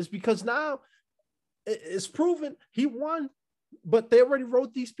 It's because now it's proven he won, but they already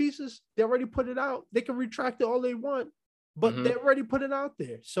wrote these pieces. They already put it out. They can retract it all they want, but they already put it out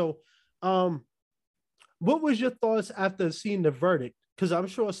there. So what was your thoughts after seeing the verdict? Because I'm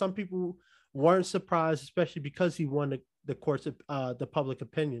sure some people weren't surprised, especially because he won the court's the public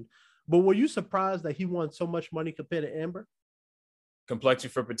opinion. But were you surprised that he won so much money compared to Amber? Complexion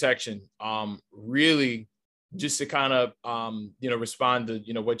for protection. Really, just to kind of respond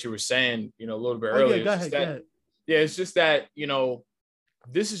to what you were saying, a little bit earlier. Yeah, go ahead. Yeah, it's just that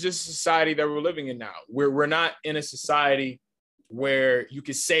this is just a society that we're living in now. We're not in a society where you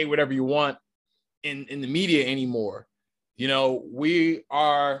can say whatever you want in the media anymore.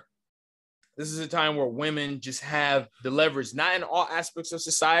 This is a time where women just have the leverage, not in all aspects of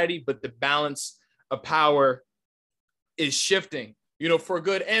society, but the balance of power is shifting, for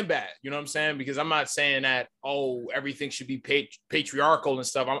good and bad. You know what I'm saying? Because I'm not saying that, everything should be patriarchal and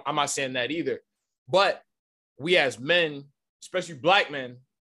stuff. I'm not saying that either. But we as men, especially Black men,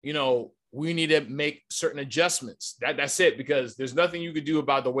 we need to make certain adjustments. That's it, because there's nothing you could do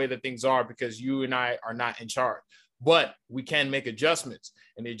about the way that things are because you and I are not in charge. But we can make adjustments.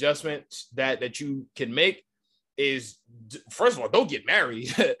 And the adjustments that you can make is, first of all, don't get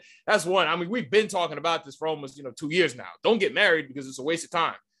married. That's one. I mean, we've been talking about this for almost 2 years now. Don't get married because it's a waste of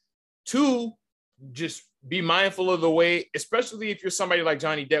time. Two, just be mindful of the way, especially if you're somebody like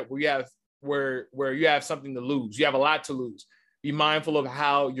Johnny Depp, where you have something to lose. You have a lot to lose. Be mindful of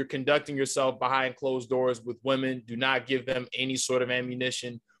how you're conducting yourself behind closed doors with women. Do not give them any sort of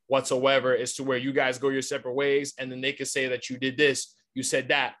ammunition whatsoever as to where you guys go your separate ways. And then they can say that you did this, you said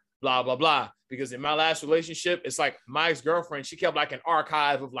that, blah, blah, blah. Because in my last relationship, it's like my ex-girlfriend, she kept like an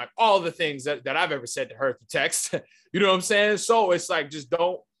archive of like all the things that I've ever said to her through text. You know what I'm saying? So it's like, just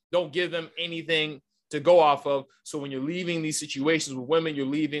don't give them anything to go off of. So when you're leaving these situations with women, you're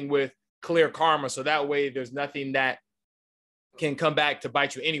leaving with clear karma. So that way there's nothing that can come back to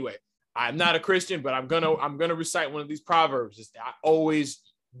bite you anyway. I'm not a Christian, but I'm gonna recite one of these proverbs. I always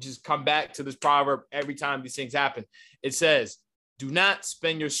just come back to this proverb every time these things happen. It says, do not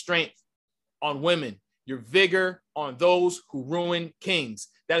spend your strength on women, your vigor on those who ruin kings.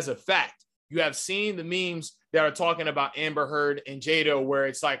 That is a fact. You have seen the memes that are talking about Amber Heard and Jada, where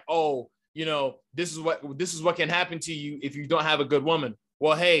it's like, this is what can happen to you if you don't have a good woman.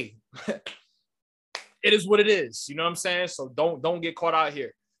 Well, hey, it is what it is. You know what I'm saying? So don't get caught out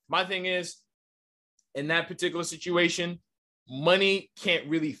here. My thing is, in that particular situation, money can't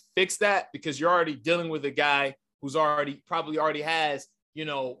really fix that because you're already dealing with a guy who's probably already has,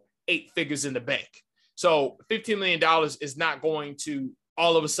 8 figures in the bank. So $15 million is not going to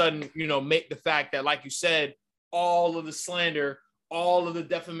all of a sudden, make the fact that, like you said, all of the slander, all of the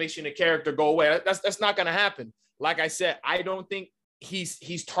defamation of character go away. That's not going to happen. Like I said, I don't think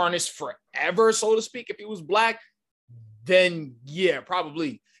he's tarnished forever, so to speak. If he was Black, then yeah,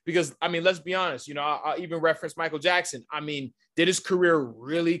 probably. Because, I mean, let's be honest, I'll even reference Michael Jackson. I mean, did his career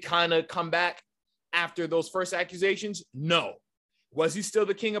really kind of come back after those first accusations? No. Was he still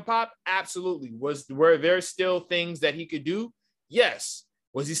the king of pop? Absolutely. Were there still things that he could do? Yes.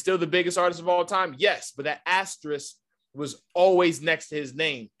 Was he still the biggest artist of all time? Yes. But that asterisk was always next to his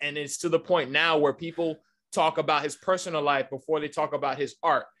name. And it's to the point now where people talk about his personal life before they talk about his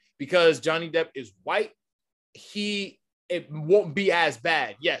art. Because Johnny Depp is white, it won't be as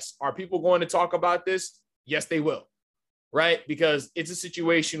bad. Yes. Are people going to talk about this? Yes, they will. right? Because it's a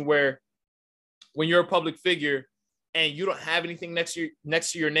situation where when you're a public figure and you don't have anything next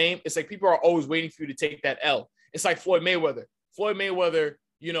to your name, it's like people are always waiting for you to take that L. It's like Floyd Mayweather. Floyd Mayweather,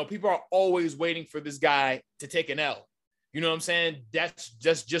 you know, people are always waiting for this guy to take an L. You know what I'm saying? That's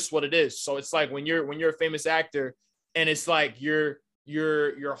just what it is. So it's like when you're a famous actor, and it's like your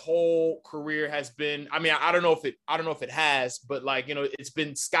whole career has been, I mean, I don't know if it has, but like, you know, it's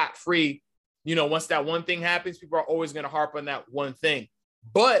been scot-free. You know, once that one thing happens, people are always going to harp on that one thing.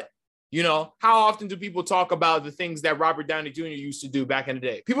 But, you know, how often do people talk about the things that Robert Downey Jr. used to do back in the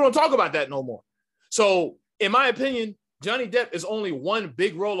day? People don't talk about that no more. So in my opinion, Johnny Depp is only one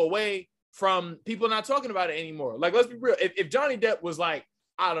big role away from people not talking about it anymore. Like, let's be real. If Johnny Depp was like,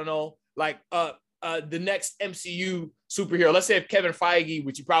 I don't know, like the next MCU superhero, let's say if Kevin Feige,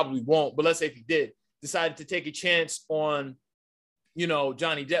 which he probably won't, but let's say if he did, decided to take a chance on, you know,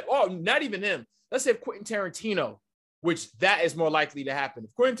 Johnny Depp, or not even him. Let's say if Quentin Tarantino, which that is more likely to happen.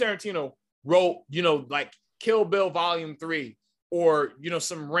 If Quentin Tarantino wrote, you know, like Kill Bill Volume 3, or, you know,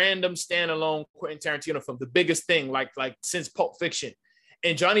 some random standalone Quentin Tarantino film, the biggest thing, like since Pulp Fiction,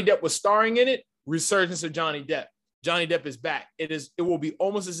 and Johnny Depp was starring in it, resurgence of Johnny Depp. Johnny Depp is back. It will be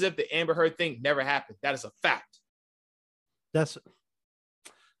almost as if the Amber Heard thing never happened. That is a fact. That's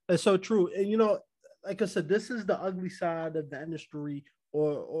so true. And, you know, like I said, this is the ugly side of the industry,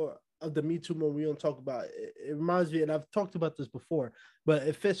 or of the Me Too movement we don't talk about. It reminds me, and I've talked about this before, but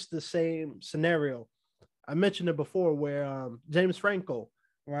it fits the same scenario. I mentioned it before, where James Franco,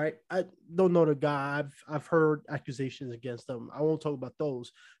 right? I don't know the guy. I've heard accusations against him. I won't talk about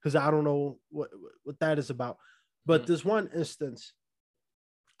those because I don't know what that is about. But this one instance,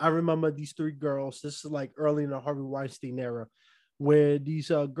 I remember these three girls. This is like early in the Harvey Weinstein era, where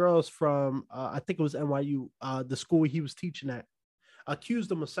these girls from, I think it was NYU, the school he was teaching at,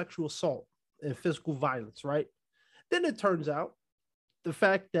 accused him of sexual assault and physical violence, right? Then it turns out the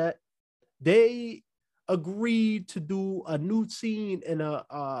fact that they agreed to do a nude scene in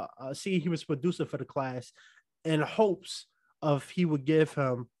a scene he was producing for the class, in hopes of he would give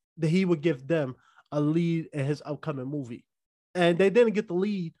them a lead in his upcoming movie. And they didn't get the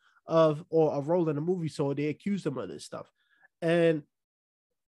lead of, or a role in the movie, so they accused him of this stuff. And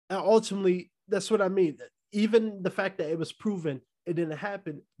ultimately, that's what I mean. Even the fact that it was proven it didn't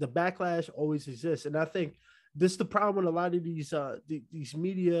happen, the backlash always exists. And I think this is the problem with a lot of these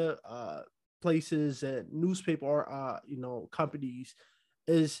media places and newspaper or you know, companies,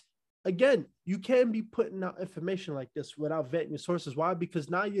 is, again, you can be putting out information like this without vetting your sources. Why? Because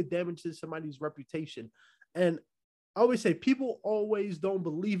now you're damaging somebody's reputation. And I always say people always don't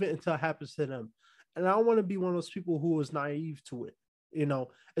believe it until it happens to them. And I don't want to be one of those people who is naive to it. You know,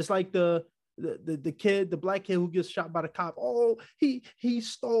 it's like the kid, the black kid who gets shot by the cop. Oh, he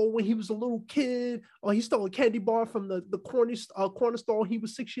stole when he was a little kid, or he stole a candy bar from the corner store. He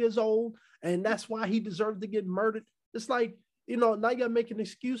was 6 years old, and that's why he deserved to get murdered. It's like, you know, now you're making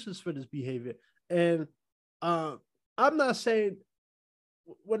excuses for this behavior. And I'm not saying,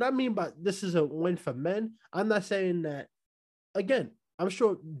 what I mean by this is a win for men, I'm not saying that, again, I'm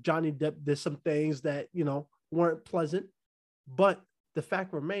sure Johnny Depp did some things that, you know, weren't pleasant, but the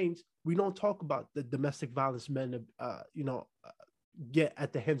fact remains, we don't talk about the domestic violence men, get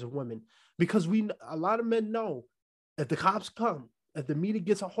at the hands of women, because a lot of men know if the cops come, if the media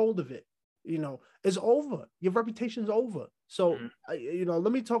gets a hold of it, you know, it's over. Your reputation's over. So, you know,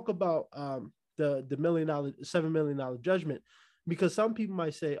 let me talk about the $7 million judgment, because some people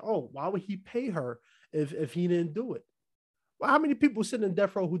might say, oh, why would he pay her if he didn't do it? Well, how many people sitting in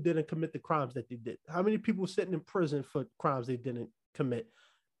death row who didn't commit the crimes that they did? How many people sitting in prison for crimes they didn't commit?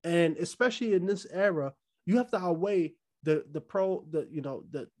 And especially in this era, you have to outweigh the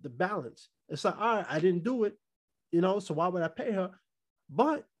balance. It's like, all right, I didn't do it, you know, so why would I pay her?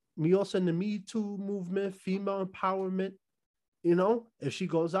 But me also in the Me Too movement, female empowerment, you know, if she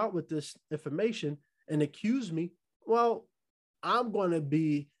goes out with this information and accuse me, well, I'm going to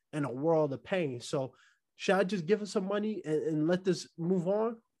be in a world of pain. So should I just give her some money and let this move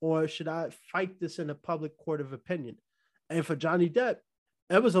on? Or should I fight this in a public court of opinion? And for Johnny Depp,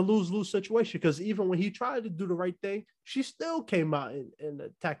 it was a lose-lose situation, because even when he tried to do the right thing, she still came out and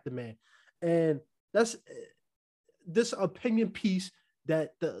attacked the man. And that's this opinion piece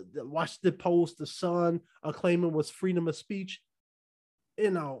that the Washington Post, the Sun are claiming was freedom of speech.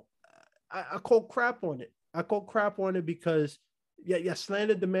 You know, I call crap on it. I call crap on it because you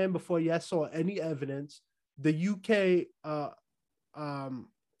slandered the man before you saw any evidence. The UK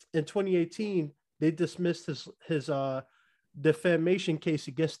in 2018, they dismissed his defamation case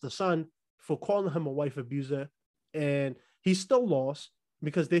against the Sun for calling him a wife abuser, and he still lost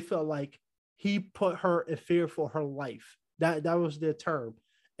because they felt like he put her in fear for her life. That was their term.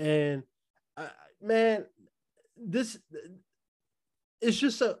 And man, this it's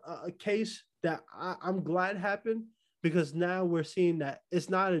just a case that I'm glad happened, because now we're seeing that it's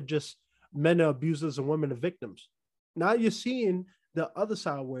not just men are abusers and women are victims. Now you're seeing the other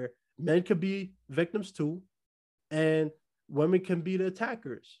side where men can be victims too, and women can be the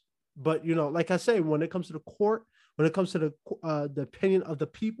attackers. But like I say, when it comes to the court, when it comes to the opinion of the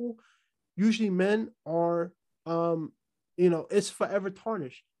people, usually men are, it's forever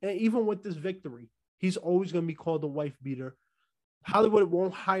tarnished. And even with this victory, he's always going to be called a wife beater. Hollywood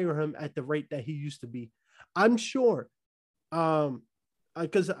won't hire him at the rate that he used to be. I'm sure,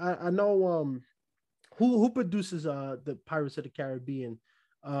 because I know who produces the Pirates of the Caribbean.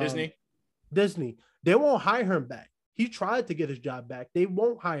 Disney. They won't hire him back. He tried to get his job back. They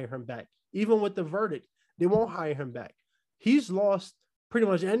won't hire him back. Even with the verdict, they won't hire him back. He's lost pretty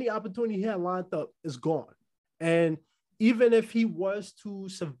much any opportunity he had lined up is gone. And even if he was to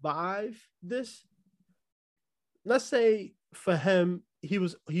survive this, let's say for him, he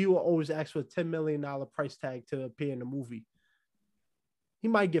will always ask for a $10 million price tag to appear in the movie. He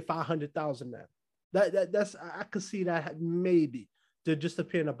might get $500,000 now. That's I could see that maybe to just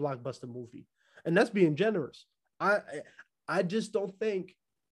appear in a blockbuster movie, and that's being generous. I just don't think,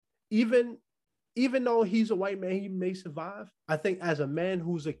 even though he's a white man, he may survive. I think as a man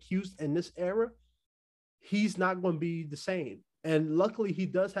who's accused in this era, he's not going to be the same. And luckily, he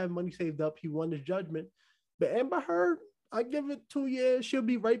does have money saved up. He won his judgment. But Amber Heard, I give it 2 years. She'll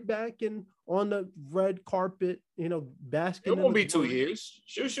be right back and on the red carpet, basking. It won't be 2 years.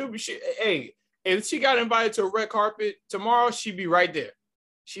 She'll be. Hey, if she got invited to a red carpet tomorrow, she'd be right there.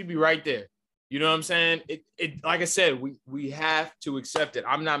 She'd be right there. You know what I'm saying? It like I said, we have to accept it.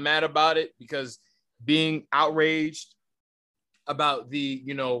 I'm not mad about it, because being outraged about the,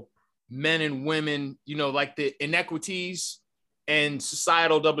 men and women, like the inequities and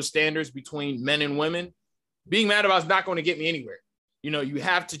societal double standards between men and women, being mad about is not going to get me anywhere. You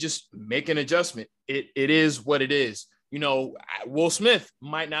have to just make an adjustment. It is what it is. Will Smith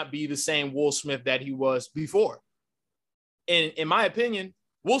might not be the same Will Smith that he was before. And in my opinion,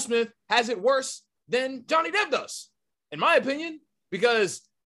 Will Smith has it worse than Johnny Depp does, in my opinion, because,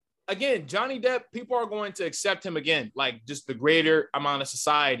 again, Johnny Depp, people are going to accept him again, like just the greater amount of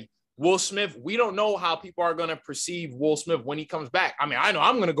society. Will Smith, we don't know how people are going to perceive Will Smith when he comes back. I mean, I know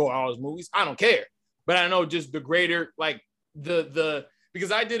I'm going to go to all his movies. I don't care. But I know just the greater, like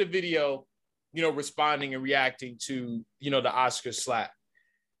because I did a video, responding and reacting to, the Oscar slap.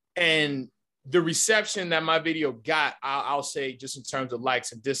 And the reception that my video got, I'll say just in terms of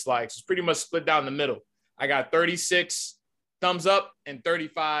likes and dislikes, is pretty much split down the middle. I got 36 thumbs up and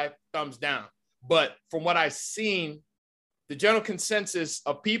 35 thumbs down. But from what I've seen, the general consensus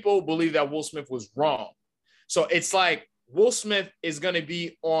of people believe that Will Smith was wrong. So it's like Will Smith is going to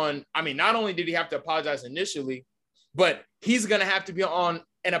be on, not only did he have to apologize initially, but he's going to have to be on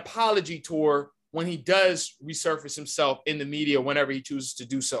an apology tour when he does resurface himself in the media whenever he chooses to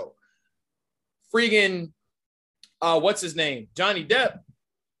do so. Freaking, what's his name? Johnny Depp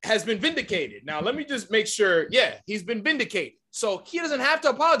has been vindicated. Now, let me just make sure. Yeah, he's been vindicated. So he doesn't have to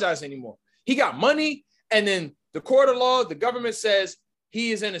apologize anymore. He got money, and then the court of law, the government says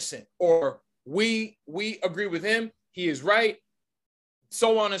he is innocent, or we agree with him. He is right,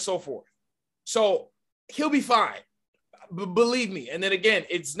 so on and so forth. So he'll be fine. Believe me. And then again,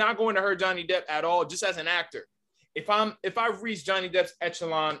 it's not going to hurt Johnny Depp at all, just as an actor. If I've reached Johnny Depp's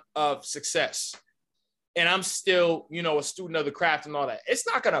echelon of success and I'm still, a student of the craft and all that, it's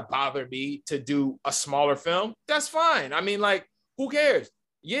not going to bother me to do a smaller film. That's fine. Who cares?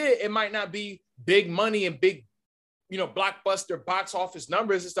 Yeah, it might not be big money and big, blockbuster box office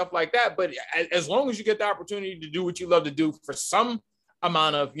numbers and stuff like that. But as long as you get the opportunity to do what you love to do for some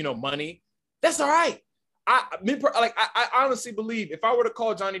amount of, money, that's all right. I honestly believe if I were to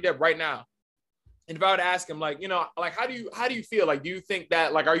call Johnny Depp right now, and if I were to ask him, how do you feel? Like, do you think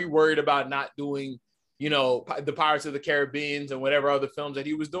that, are you worried about not doing, the Pirates of the Caribbean and whatever other films that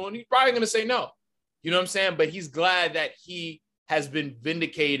he was doing? He's probably going to say no. You know what I'm saying? But he's glad that he has been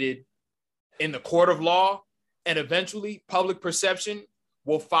vindicated in the court of law, and eventually public perception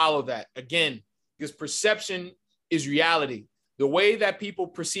will follow that. Again, because perception is reality. The way that people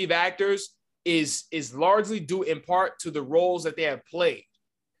perceive actors is largely due in part to the roles that they have played.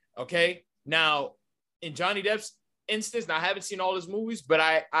 Okay. Now, in Johnny Depp's instance, now I haven't seen all his movies, but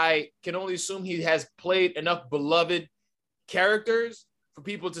I can only assume he has played enough beloved characters for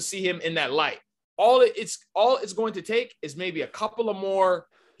people to see him in that light. All it's going to take is maybe a couple of more,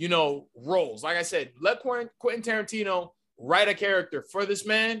 roles. Like I said, let Quentin Tarantino write a character for this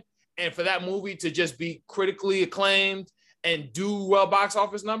man, and for that movie to just be critically acclaimed and do well box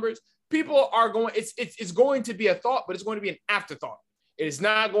office numbers, people are going, it's going to be a thought, but it's going to be an afterthought. It is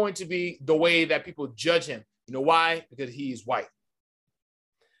not going to be the way that people judge him. You know why? Because he's white.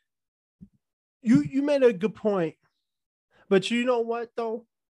 You made a good point. But you know what, though?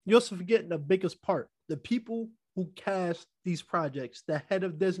 You're also forgetting the biggest part. The people who cast these projects, the head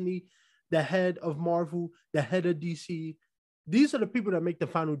of Disney, the head of Marvel, the head of DC, these are the people that make the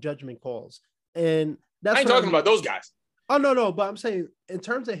final judgment calls. And that's I ain't talking about those guys. Oh, no. But I'm saying in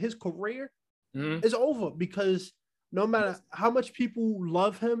terms of his career, it's over because no matter how much people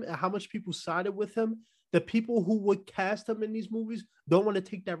love him and how much people sided with him, the people who would cast him in these movies don't want to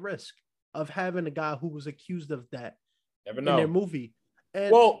take that risk of having a guy who was accused of that in their movie.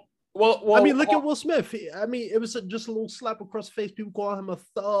 And well, I mean, look at Will Smith. I mean, it was just a little slap across the face. People call him a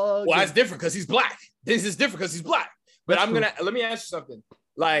thug. Well, that's different because he's black. This is different because he's black. But let me ask you something.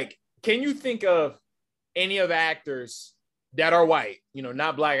 Like, can you think of any of the actors that are white, you know,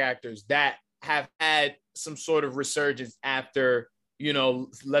 not black actors, that have had some sort of resurgence after, you know,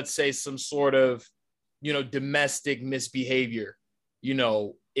 let's say some sort of, you know, domestic misbehavior, you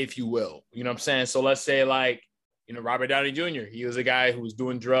know, if you will, you know what I'm saying? So let's say like, you know, Robert Downey Jr., he was a guy who was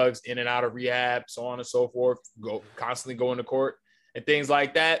doing drugs in and out of rehab, so on and so forth, constantly going to court and things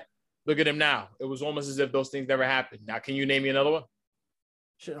like that. Look at him now. It was almost as if those things never happened. Now, can you name me another one?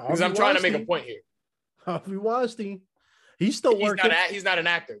 Because I'm trying to make a point here. Harvey Weinstein, he's still working. He's not an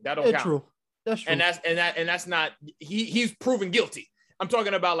actor. That don't count. True. That's true. And that's not. He's proven guilty. I'm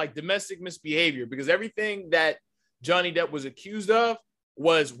talking about like domestic misbehavior, because everything that Johnny Depp was accused of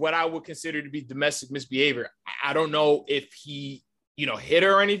was what I would consider to be domestic misbehavior. I don't know if he, you know, hit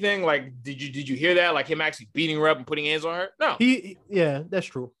her or anything. Like, did you hear that? Like him actually beating her up and putting hands on her? No. Yeah, that's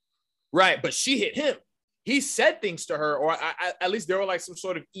true. Right, but she hit him. He said things to her, or at least there were like some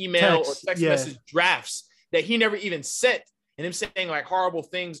sort of email or text message drafts that he never even sent, and him saying like horrible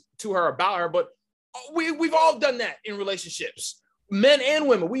things to her about her. But we've all done that in relationships, men and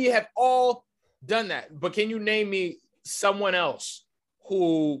women. We have all done that. But can you name me someone else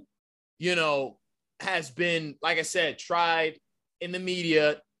who, you know, has been, like I said, tried in the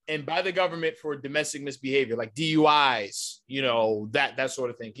media and by the government for domestic misbehavior, like DUIs, you know, that sort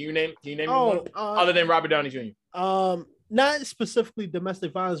of thing? Can you name me one other than Robert Downey Jr.? Not specifically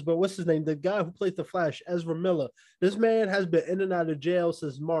domestic violence, but what's his name? The guy who plays the Flash, Ezra Miller. This man has been in and out of jail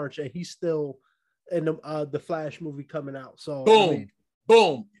since March, and he's still in the Flash movie coming out. So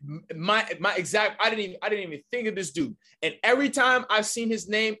boom. My exact. I didn't even think of this dude. And every time I've seen his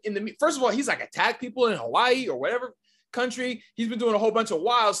name in the, first of all, he's like attacked people in Hawaii or whatever country. He's been doing a whole bunch of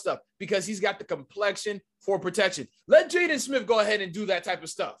wild stuff because he's got the complexion for protection. Let Jaden Smith go ahead and do that type of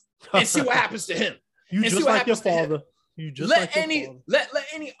stuff and see what happens to him. You just like your father. You just let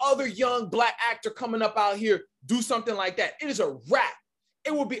any other young black actor coming up out here do something like that. It is a wrap.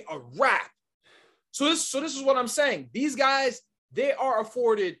 It will be a wrap. So this is what I'm saying. These guys, they are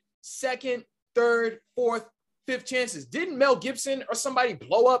afforded second, third, fourth, fifth chances. Didn't Mel Gibson or somebody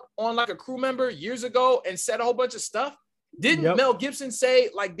blow up on like a crew member years ago and said a whole bunch of stuff? Didn't Mel Gibson say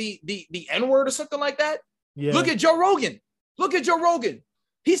like the N-word or something like that? Yeah. Look at Joe Rogan.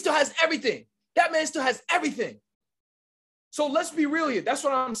 He still has everything. That man still has everything. So let's be real here. That's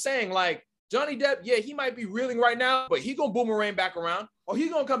what I'm saying. Like Johnny Depp, yeah, he might be reeling right now, but he gonna boomerang back around, or he's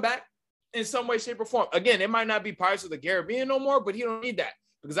gonna come back in some way, shape, or form. Again, it might not be Pirates of the Caribbean no more, but he don't need that,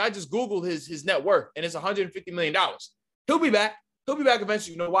 because I just Googled his net worth and it's $150 million. He'll be back. He'll be back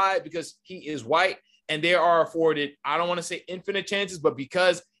eventually. You know why? Because he is white and they are afforded, I don't want to say infinite chances, but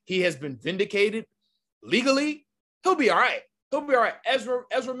because he has been vindicated legally, he'll be all right. He'll be all right.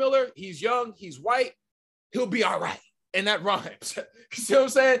 Ezra Miller, he's young, he's white. He'll be all right. And that rhymes. You see what I'm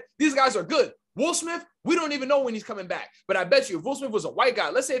saying? These guys are good. Will Smith, we don't even know when he's coming back. But I bet you if Will Smith was a white guy,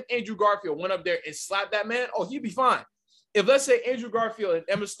 let's say if Andrew Garfield went up there and slapped that man, oh, he'd be fine. If let's say Andrew Garfield and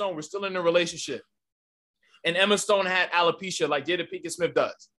Emma Stone were still in a relationship and Emma Stone had alopecia like Jada Pinkett Smith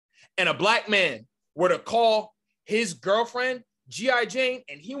does, and a black man were to call his girlfriend G.I. Jane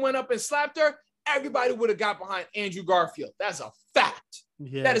and he went up and slapped her, everybody would have got behind Andrew Garfield. That's a fact.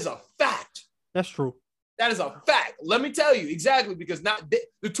 Yeah. That is a fact. That's true. That is a fact. Let me tell you exactly, because now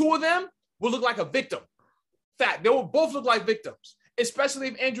the two of them will look like a victim. Fact. They will both look like victims, especially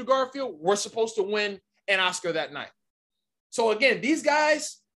if Andrew Garfield were supposed to win an Oscar that night. So again, these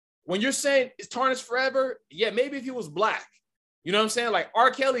guys, when you're saying it's tarnished forever, yeah, maybe if he was black, you know what I'm saying? Like R.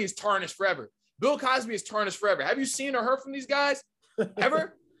 Kelly is tarnished forever. Bill Cosby is tarnished forever. Have you seen or heard from these guys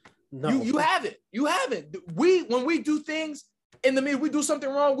ever? No. You haven't. You haven't. When we do things in the media, we do something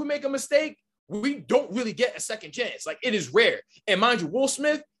wrong, we make a mistake, we don't really get a second chance. Like, it is rare. And mind you, Will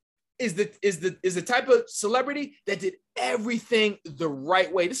Smith, is the type of celebrity that did everything the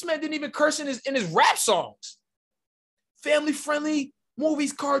right way. This man didn't even curse in his rap songs. Family friendly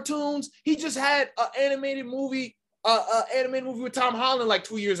movies, cartoons. He just had an animated movie with Tom Holland like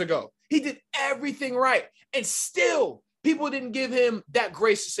 2 years ago. He did everything right, and still people didn't give him that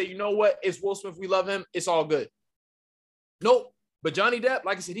grace to say, you know what, it's Will Smith. We love him. It's all good. Nope. But Johnny Depp,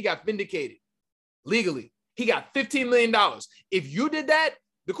 like I said, he got vindicated legally. He got $15 million. If you did that,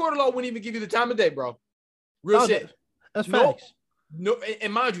 the court of law wouldn't even give you the time of day, bro. Real shit. That's facts. No,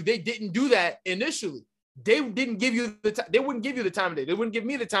 and mind you, they didn't do that initially. They didn't give you the time. They wouldn't give you the time of day. They wouldn't give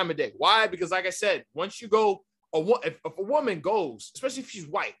me the time of day. Why? Because like I said, once you go, if a woman goes, especially if she's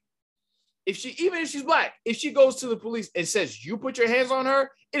white, even if she's black, if she goes to the police and says you put your hands on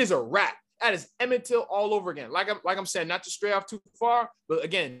her, it is a wrap. That is Emmett Till all over again. Like I'm saying, not to stray off too far, but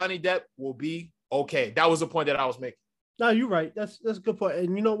again, Johnny Depp will be okay. That was the point that I was making. No, you're right. That's a good point.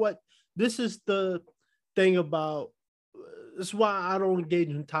 And you know what? This is the thing about. This is why I don't engage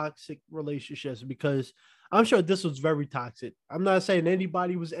in toxic relationships, because I'm sure this was very toxic. I'm not saying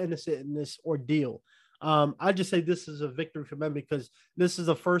anybody was innocent in this ordeal. I just say this is a victory for men, because this is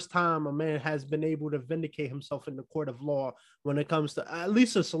the first time a man has been able to vindicate himself in the court of law when it comes to, at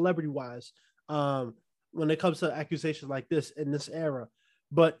least a celebrity wise, when it comes to accusations like this in this era.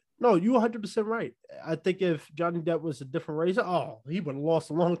 But no, you're 100% right. I think if Johnny Depp was a different race, he would have lost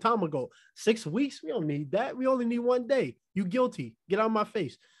a long time ago. 6 weeks, we don't need that. We only need 1 day. You guilty. Get out of my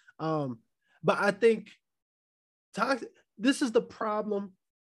face. But I think this is the problem.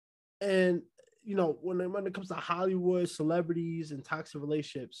 And, when it comes to Hollywood, celebrities, and toxic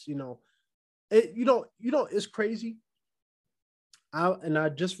relationships, it's crazy. I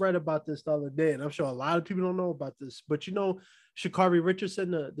just read about this the other day, and I'm sure a lot of people don't know about this, but Sha'Carri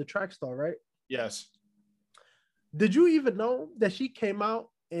Richardson, the track star, right? Yes. Did you even know that she came out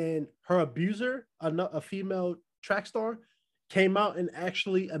and her abuser, a female track star, came out and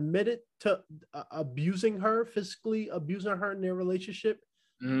actually admitted to physically abusing her in their relationship?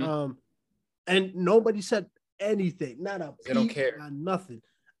 Mm-hmm. And nobody said anything, not a they don't care, not nothing,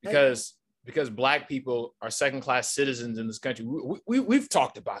 because Black people are second-class citizens in this country. We've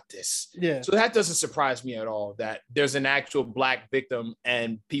talked about this. Yeah. So that doesn't surprise me at all, that there's an actual Black victim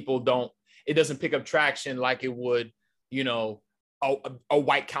and it doesn't pick up traction like it would, a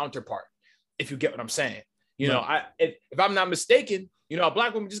white counterpart, if you get what I'm saying. If I'm not mistaken, a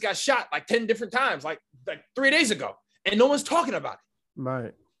Black woman just got shot like 10 different times, like 3 days ago, and no one's talking about it.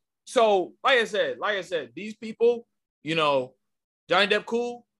 Right. So, like I said, these people, Johnny Depp,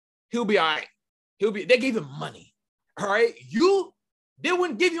 cool. He'll be all right. They gave him money. All right. They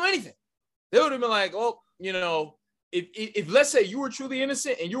wouldn't give you anything. They would have been like, if let's say you were truly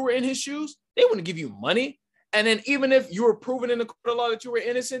innocent and you were in his shoes, they wouldn't give you money. And then even if you were proven in the court of law that you were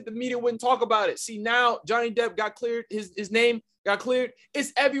innocent, the media wouldn't talk about it. See, now Johnny Depp got cleared. His name got cleared.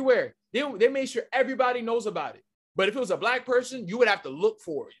 It's everywhere. They made sure everybody knows about it. But if it was a Black person, you would have to look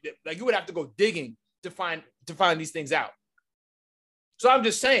for it. Like, you would have to go digging to find these things out. So I'm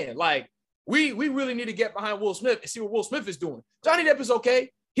just saying, like, we really need to get behind Will Smith and see what Will Smith is doing. Johnny Depp is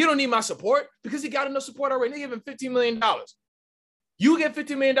okay. He don't need my support because he got enough support already. They give him $15 million. You get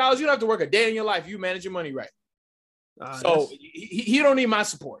 $15 million, you don't have to work a day in your life. You manage your money right. So he don't need my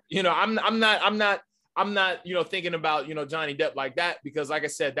support. I'm not thinking about, Johnny Depp like that, because like I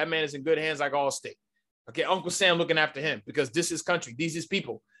said, that man is in good hands like Allstate. Okay, Uncle Sam looking after him, because this is country. These is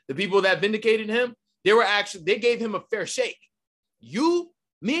people. The people that vindicated him, they gave him a fair shake. You,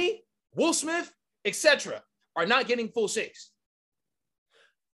 me, Will Smith, etc., are not getting full shakes.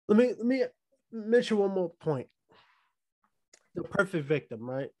 Let me mention one more point. The perfect victim,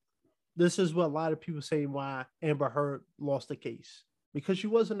 right? This is what a lot of people say why Amber Heard lost the case, because she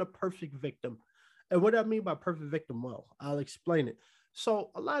wasn't a perfect victim. And what I mean by perfect victim, well, I'll explain it.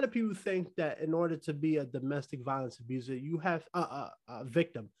 So a lot of people think that in order to be a domestic violence abuser, you have a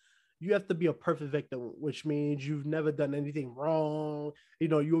victim. You have to be a perfect victim, which means you've never done anything wrong.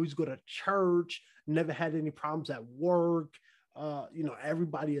 You always go to church, never had any problems at work.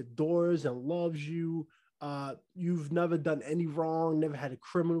 Everybody adores and loves you. You've never done any wrong, never had a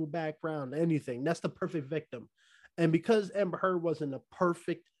criminal background, anything. That's the perfect victim. And because Amber Heard wasn't a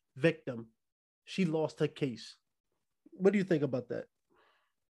perfect victim, she lost her case. What do you think about that?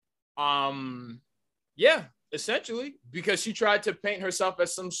 Yeah, essentially, because she tried to paint herself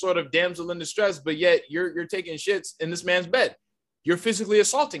as some sort of damsel in distress, but yet you're taking shits in this man's bed. You're physically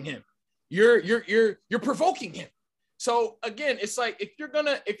assaulting him. You're provoking him. So again, it's like, if you're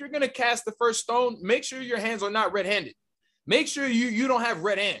gonna cast the first stone, make sure your hands are not red-handed. Make sure you don't have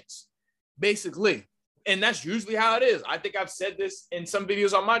red hands, basically. And that's usually how it is. I think I've said this in some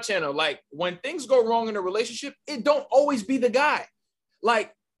videos on my channel. Like, when things go wrong in a relationship, it don't always be the guy.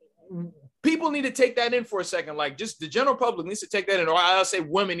 Like, people need to take that in for a second. Like, just the general public needs to take that in, or I'll say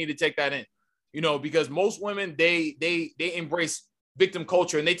women need to take that in. You know, because most women, they embrace victim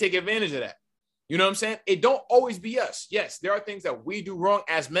culture and they take advantage of that. You know what I'm saying? It don't always be us. Yes, there are things that we do wrong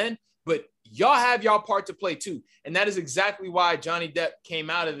as men, but y'all have y'all part to play too. And that is exactly why Johnny Depp came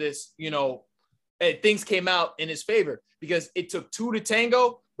out of this, you know, things came out in his favor, because it took two to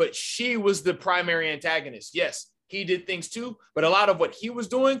tango, but she was the primary antagonist. Yes, he did things too, but a lot of what he was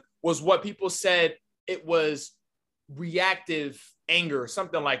doing was what people said it was reactive anger,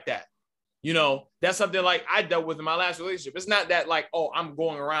 something like that. You know, that's something like I dealt with in my last relationship. It's not that like, oh, I'm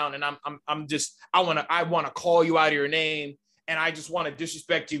going around and I'm just, I want to call you out of your name and I just want to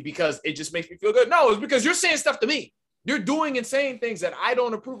disrespect you because it just makes me feel good. No, it's because you're saying stuff to me. You're doing and saying things that I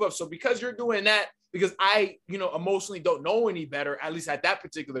don't approve of. So because you're doing that, because I, you know, emotionally don't know any better, at least at that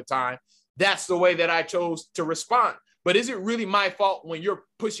particular time, that's the way that I chose to respond. But is it really my fault when you're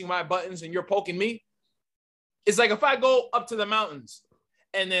pushing my buttons and you're poking me? It's like if I go up to the mountains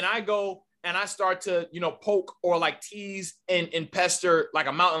and then I go and I start to, you know, poke or like tease and pester like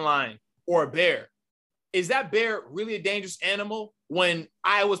a mountain lion or a bear. Is that bear really a dangerous animal when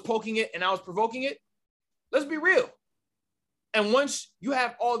I was poking it and I was provoking it? Let's be real. And once you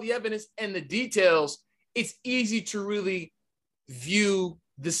have all the evidence and the details, it's easy to really view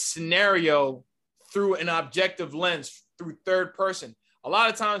the scenario through an objective lens, through third person. A lot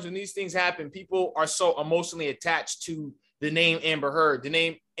of times when these things happen, people are so emotionally attached to the name Amber Heard, the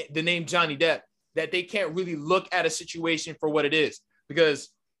name Johnny Depp, that they can't really look at a situation for what it is. Because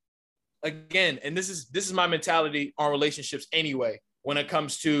again, and this is my mentality on relationships anyway, when it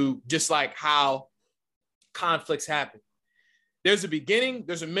comes to just like how conflicts happen. There's a beginning,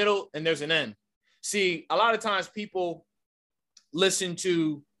 there's a middle, and there's an end. See, a lot of times people listen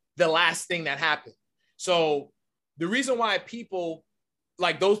to the last thing that happened. So the reason why people,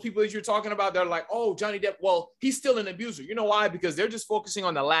 like those people that you're talking about, they're like, oh, Johnny Depp, well, he's still an abuser. You know why? Because they're just focusing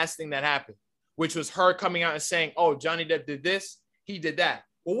on the last thing that happened, which was her coming out and saying, oh, Johnny Depp did this, he did that.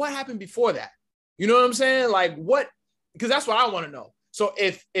 Well, what happened before that? You know what I'm saying? Like what? Because that's what I want to know. So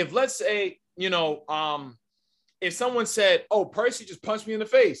if let's say, you know, if someone said, oh, Percy just punched me in the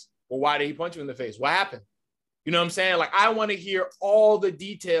face. Well, why did he punch you in the face? What happened? You know what I'm saying? Like, I want to hear all the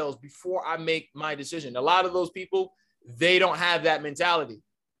details before I make my decision. A lot of those people, they don't have that mentality.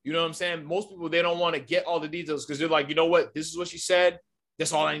 You know what I'm saying? Most people, they don't want to get all the details because they're like, you know what? This is what she said.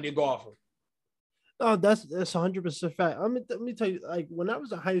 That's all I need to go off of. No, that's 100% fact. Let me tell you, like when I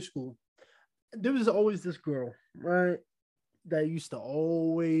was in high school, there was always this girl, right, that used to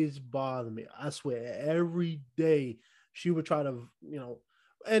always bother me. I swear, every day she would try to, you know,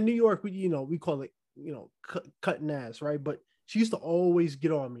 in New York, we call it, you know, cutting ass, right? But she used to always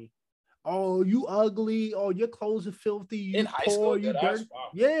get on me. Oh, you ugly. Oh, your clothes are filthy. You in high poor. School, you dirty. Wow.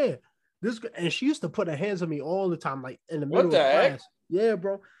 Yeah. And she used to put her hands on me all the time, like in the middle of class. Yeah,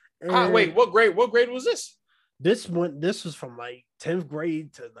 bro. Wait, what grade? What grade was this? This was from like 10th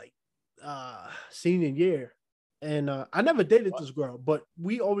grade to like senior year. And I never dated this girl, but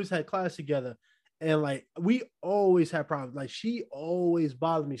we always had class together. And like we always had problems. Like she always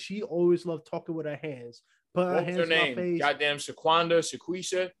bothered me. She always loved talking with her hands. Put her hands her name? In my face. Goddamn Shaquanda,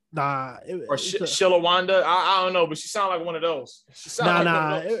 Shaquisha. Nah, or Shilawanda. I don't know, but she sounded like one of those.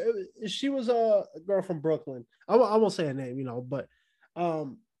 She was a girl from Brooklyn. I won't say her name, you know, but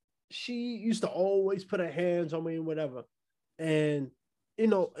she used to always put her hands on me and whatever. And you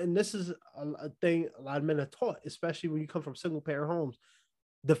know, and this is a thing a lot of men are taught, especially when you come from single parent homes.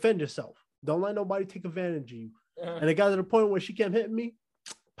 Defend yourself. Don't let nobody take advantage of you. And it got to the point where she kept hitting me,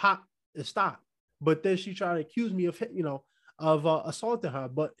 pop, and stop. But then she tried to accuse me of, you know, of assaulting her.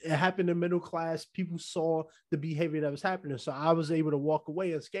 But it happened in middle class. People saw the behavior that was happening. So I was able to walk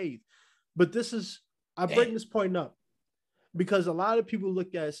away unscathed. But I bring this point up because a lot of people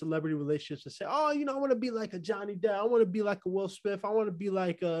look at celebrity relationships and say, oh, you know, I want to be like a Johnny Depp. I want to be like a Will Smith. I want to be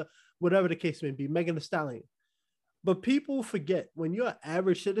like whatever the case may be, Megan Thee Stallion. But people forget when you're an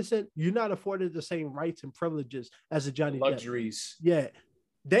average citizen, you're not afforded the same rights and privileges as a Johnny Depp. Luxuries. Yeah.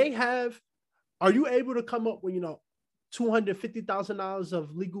 They have. Are you able to come up with, you know, $250,000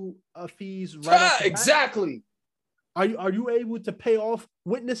 of legal fees? Right. Exactly. Are you able to pay off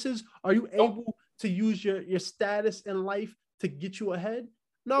witnesses? Are you able to use your status in life to get you ahead?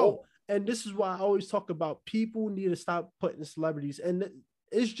 No. And this is why I always talk about people need to stop putting celebrities. And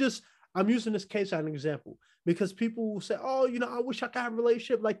it's just, I'm using this case as an example because people will say, oh, you know, I wish I could have a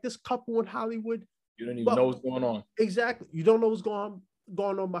relationship like this couple in Hollywood. You don't even know what's going on. Exactly. You don't know what's going on.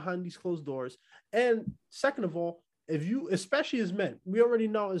 going on behind these closed doors. And second of all, if you, especially as men, we already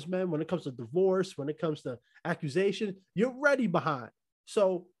know as men, when it comes to divorce, when it comes to accusation, you're ready behind.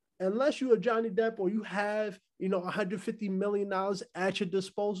 So unless you are Johnny Depp or you have, $150 million at your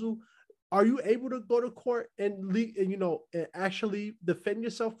disposal, are you able to go to court and and actually defend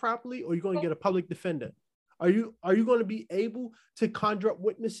yourself properly, or are you going to get a public defender? Are you going to be able to conjure up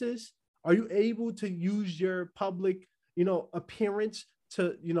witnesses? Are you able to use your public, appearance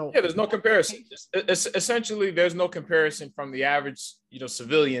to, Yeah, there's no comparison. Essentially, there's no comparison from the average,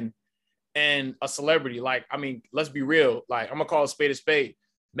 civilian and a celebrity. Like, I mean, let's be real. Like, I'm gonna call a spade a spade.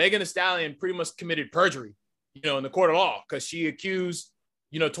 Megan Thee Stallion pretty much committed perjury, in the court of law, because she accused,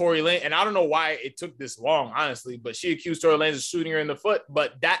 Tory Lanez, and I don't know why it took this long, honestly, but she accused Tory Lanez of shooting her in the foot,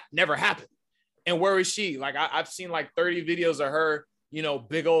 but that never happened. And where is she? Like, I've seen like 30 videos of her,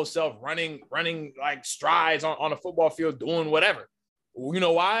 big old self running like strides on a football field, doing whatever. You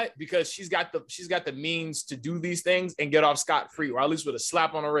know why? Because she's got the means to do these things and get off scot-free, or at least with a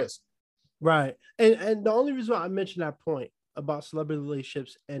slap on the wrist. Right. And the only reason why I mentioned that point about celebrity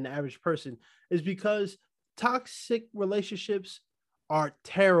relationships and the average person is because toxic relationships are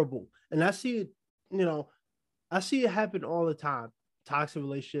terrible. And I see it happen all the time. Toxic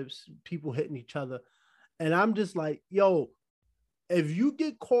relationships, people hitting each other. And I'm just like, yo, if you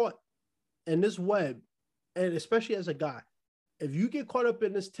get caught in this web, and especially as a guy, if you get caught up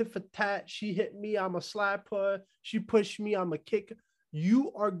in this tit for tat, she hit me, I'm a slap her, she pushed me, I'm a kick,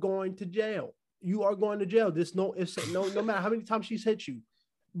 you are going to jail. You are going to jail. There's no matter how many times she's hit you.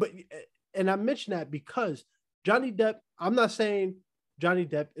 And I mention that because Johnny Depp, I'm not saying Johnny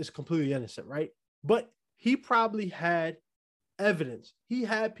Depp is completely innocent, right? But he probably had evidence. He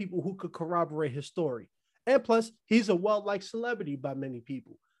had people who could corroborate his story. And plus, he's a well-liked celebrity by many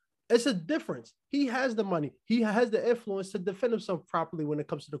people. It's a difference. He has the money. He has the influence to defend himself properly when it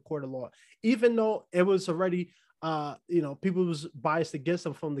comes to the court of law. Even though it was already, people was biased against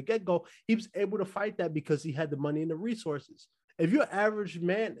him from the get-go, he was able to fight that because he had the money and the resources. If you're an average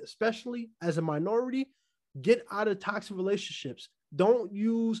man, especially as a minority, get out of toxic relationships. Don't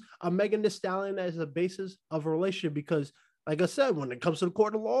use a Megan Thee Stallion as a basis of a relationship because, like I said, when it comes to the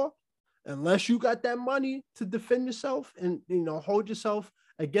court of law, unless you got that money to defend yourself and hold yourself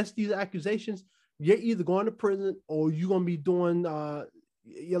against these accusations, you're either going to prison or you're going to be doing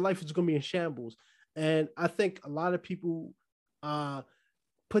your life is going to be in shambles. And I think a lot of people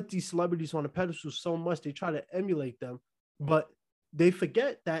put these celebrities on a pedestal so much they try to emulate them, but they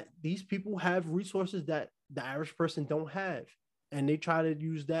forget that these people have resources that the average person don't have. And they try to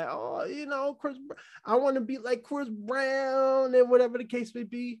use that, I want to be like Chris Brown and whatever the case may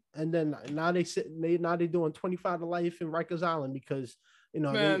be. And then now they doing 25 to life in Rikers Island because,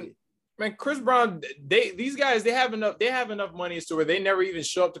 man, Chris Brown, these guys, they have enough money as to where they never even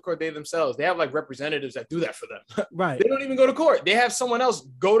show up to court they themselves. They have like representatives that do that for them. Right. They don't even go to court. They have someone else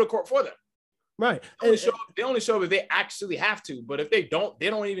go to court for them. Right. They only show up if they actually have to, but if they don't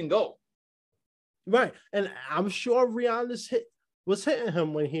even go. Right. And I'm sure Rihanna's was hitting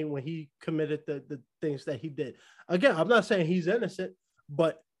him when he committed the things that he did. Again, I'm not saying he's innocent,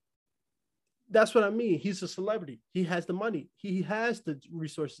 but that's what I mean. He's a celebrity. He has the money. He has the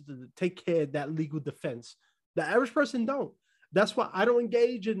resources to take care of that legal defense. The average person don't. That's why I don't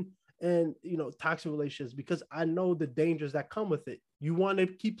engage in toxic relationships, because I know the dangers that come with it. You want to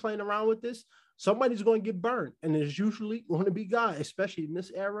keep playing around with this, somebody's going to get burned, and it's usually going to be guys, especially in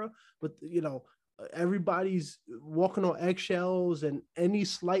this era. But everybody's walking on eggshells, and any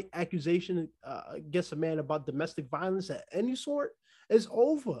slight accusation against a man about domestic violence at any sort is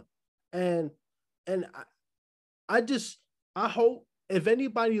over. And I hope if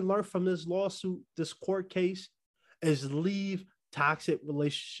anybody learned from this lawsuit, this court case, is leave toxic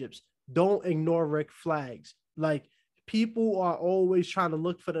relationships. Don't ignore red flags. Like, people are always trying to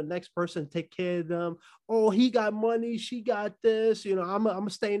look for the next person, take care of them. Oh, he got money, she got this. I'm gonna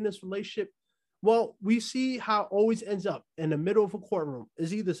stay in this relationship. Well, we see how it always ends up in the middle of a courtroom.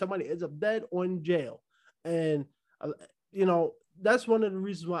 Is either somebody ends up dead or in jail. And, that's one of the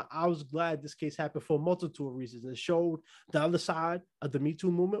reasons why I was glad this case happened, for a multitude of reasons. It showed the other side of the Me Too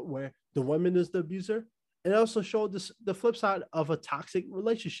movement, where the woman is the abuser. It also showed the flip side of a toxic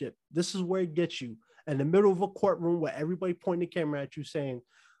relationship. This is where it gets you in the middle of a courtroom where everybody pointing the camera at you saying,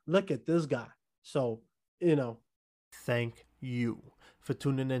 look at this guy. So, thank you for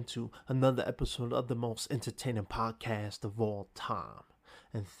tuning into another episode of the most entertaining podcast of all time.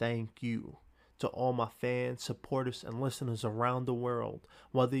 And thank you to all my fans, supporters, and listeners around the world,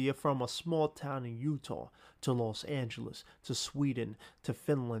 whether you're from a small town in Utah, to Los Angeles, to Sweden, to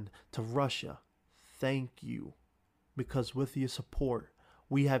Finland, to Russia. Thank you, because with your support,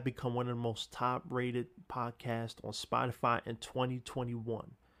 We have become one of the most top-rated podcasts on Spotify in 2021.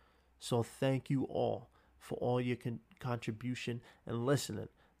 So thank you all for all your contribution and listening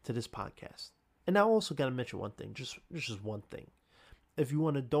to this podcast. And I also got to mention one thing, just one thing. If you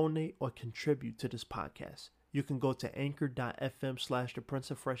want to donate or contribute to this podcast, you can go to anchor.fm/The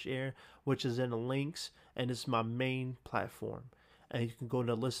Prince of Fresh Air, which is in the links, and it's my main platform. And you can go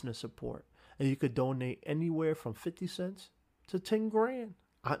to listener support, and you could donate anywhere from 50 cents to 10 grand.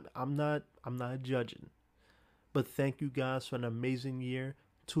 I'm not judging, but thank you guys for an amazing year.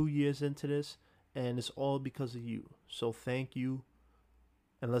 2 years into this, and it's all because of you. So thank you,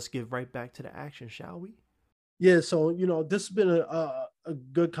 and let's get right back to the action, shall we? Yeah. So this has been a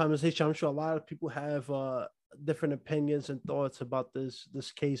good conversation. I'm sure a lot of people have different opinions and thoughts about this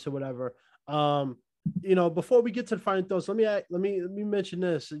case or whatever. Before we get to the final thoughts, let me mention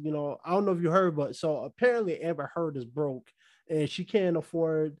this. I don't know if you heard, but so apparently Amber Heard is broke and she can't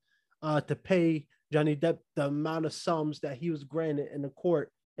afford to pay Johnny Depp the amount of sums that he was granted in the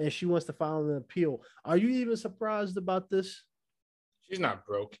court, and she wants to file an appeal. Are you even surprised about this? She's not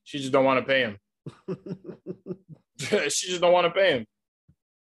broke. She just don't want to pay him. She just don't want to pay him.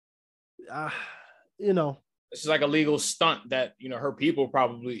 It's like a legal stunt that her people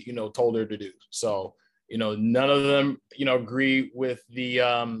probably told her to do. So none of them agree with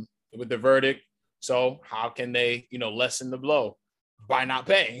the verdict. So how can they lessen the blow? By not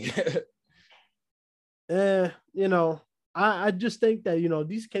paying. I just think that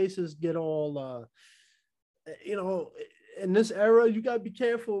these cases get all in this era, you gotta be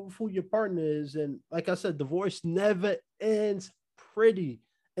careful of who your partner is. And like I said, divorce never ends pretty.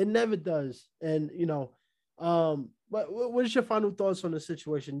 It never does. And what is your final thoughts on the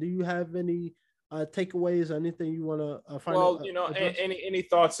situation? Do you have any takeaways or anything you want to find out? Well, any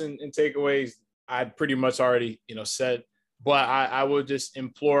thoughts and takeaways I pretty much already said, but I would just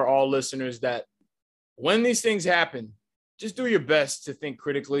implore all listeners that when these things happen, just do your best to think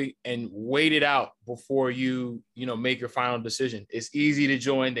critically and wait it out before you make your final decision. It's easy to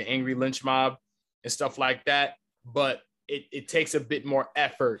join the angry lynch mob and stuff like that, but it takes a bit more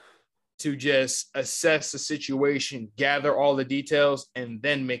effort to just assess the situation, gather all the details, and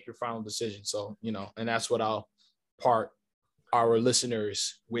then make your final decision. So, and that's what I'll part our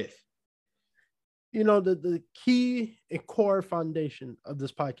listeners with. The key and core foundation of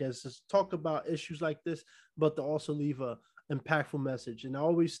this podcast is to talk about issues like this, but to also leave a impactful message. And I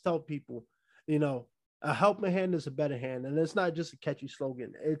always tell people, a helping hand is a better hand. And it's not just a catchy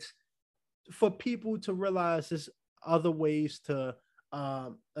slogan. It's for people to realize there's other ways to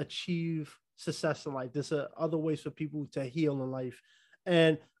achieve success in life. There's other ways for people to heal in life.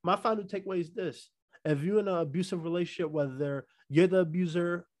 And my final takeaway is this: if you're in an abusive relationship, whether you're the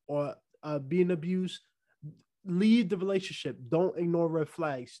abuser or being abused, leave the relationship. Don't ignore red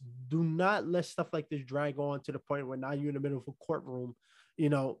flags. Do not let stuff like this drag on to the point where now you're in the middle of a courtroom,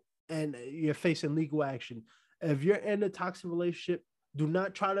 and you're facing legal action. If you're in a toxic relationship, do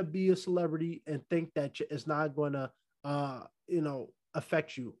not try to be a celebrity and think that it's not going to,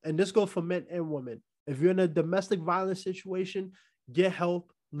 affect you. And this goes for men and women. If you're in a domestic violence situation, get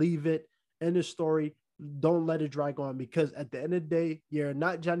help, leave it. End of story. Don't let it drag on, because at the end of the day, you're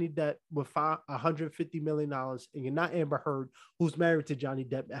not Johnny Depp with $150 million, and you're not Amber Heard, who's married to Johnny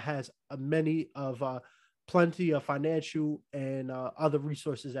Depp and has plenty of financial and other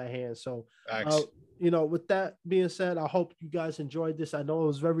resources at hand. So, with that being said, I hope you guys enjoyed this. I know it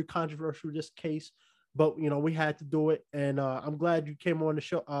was very controversial, this case, but we had to do it, and I'm glad you came on the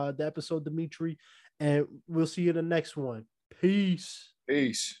show, the episode, Dimitri, and we'll see you in the next one. Peace.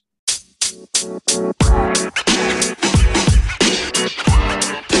 Peace.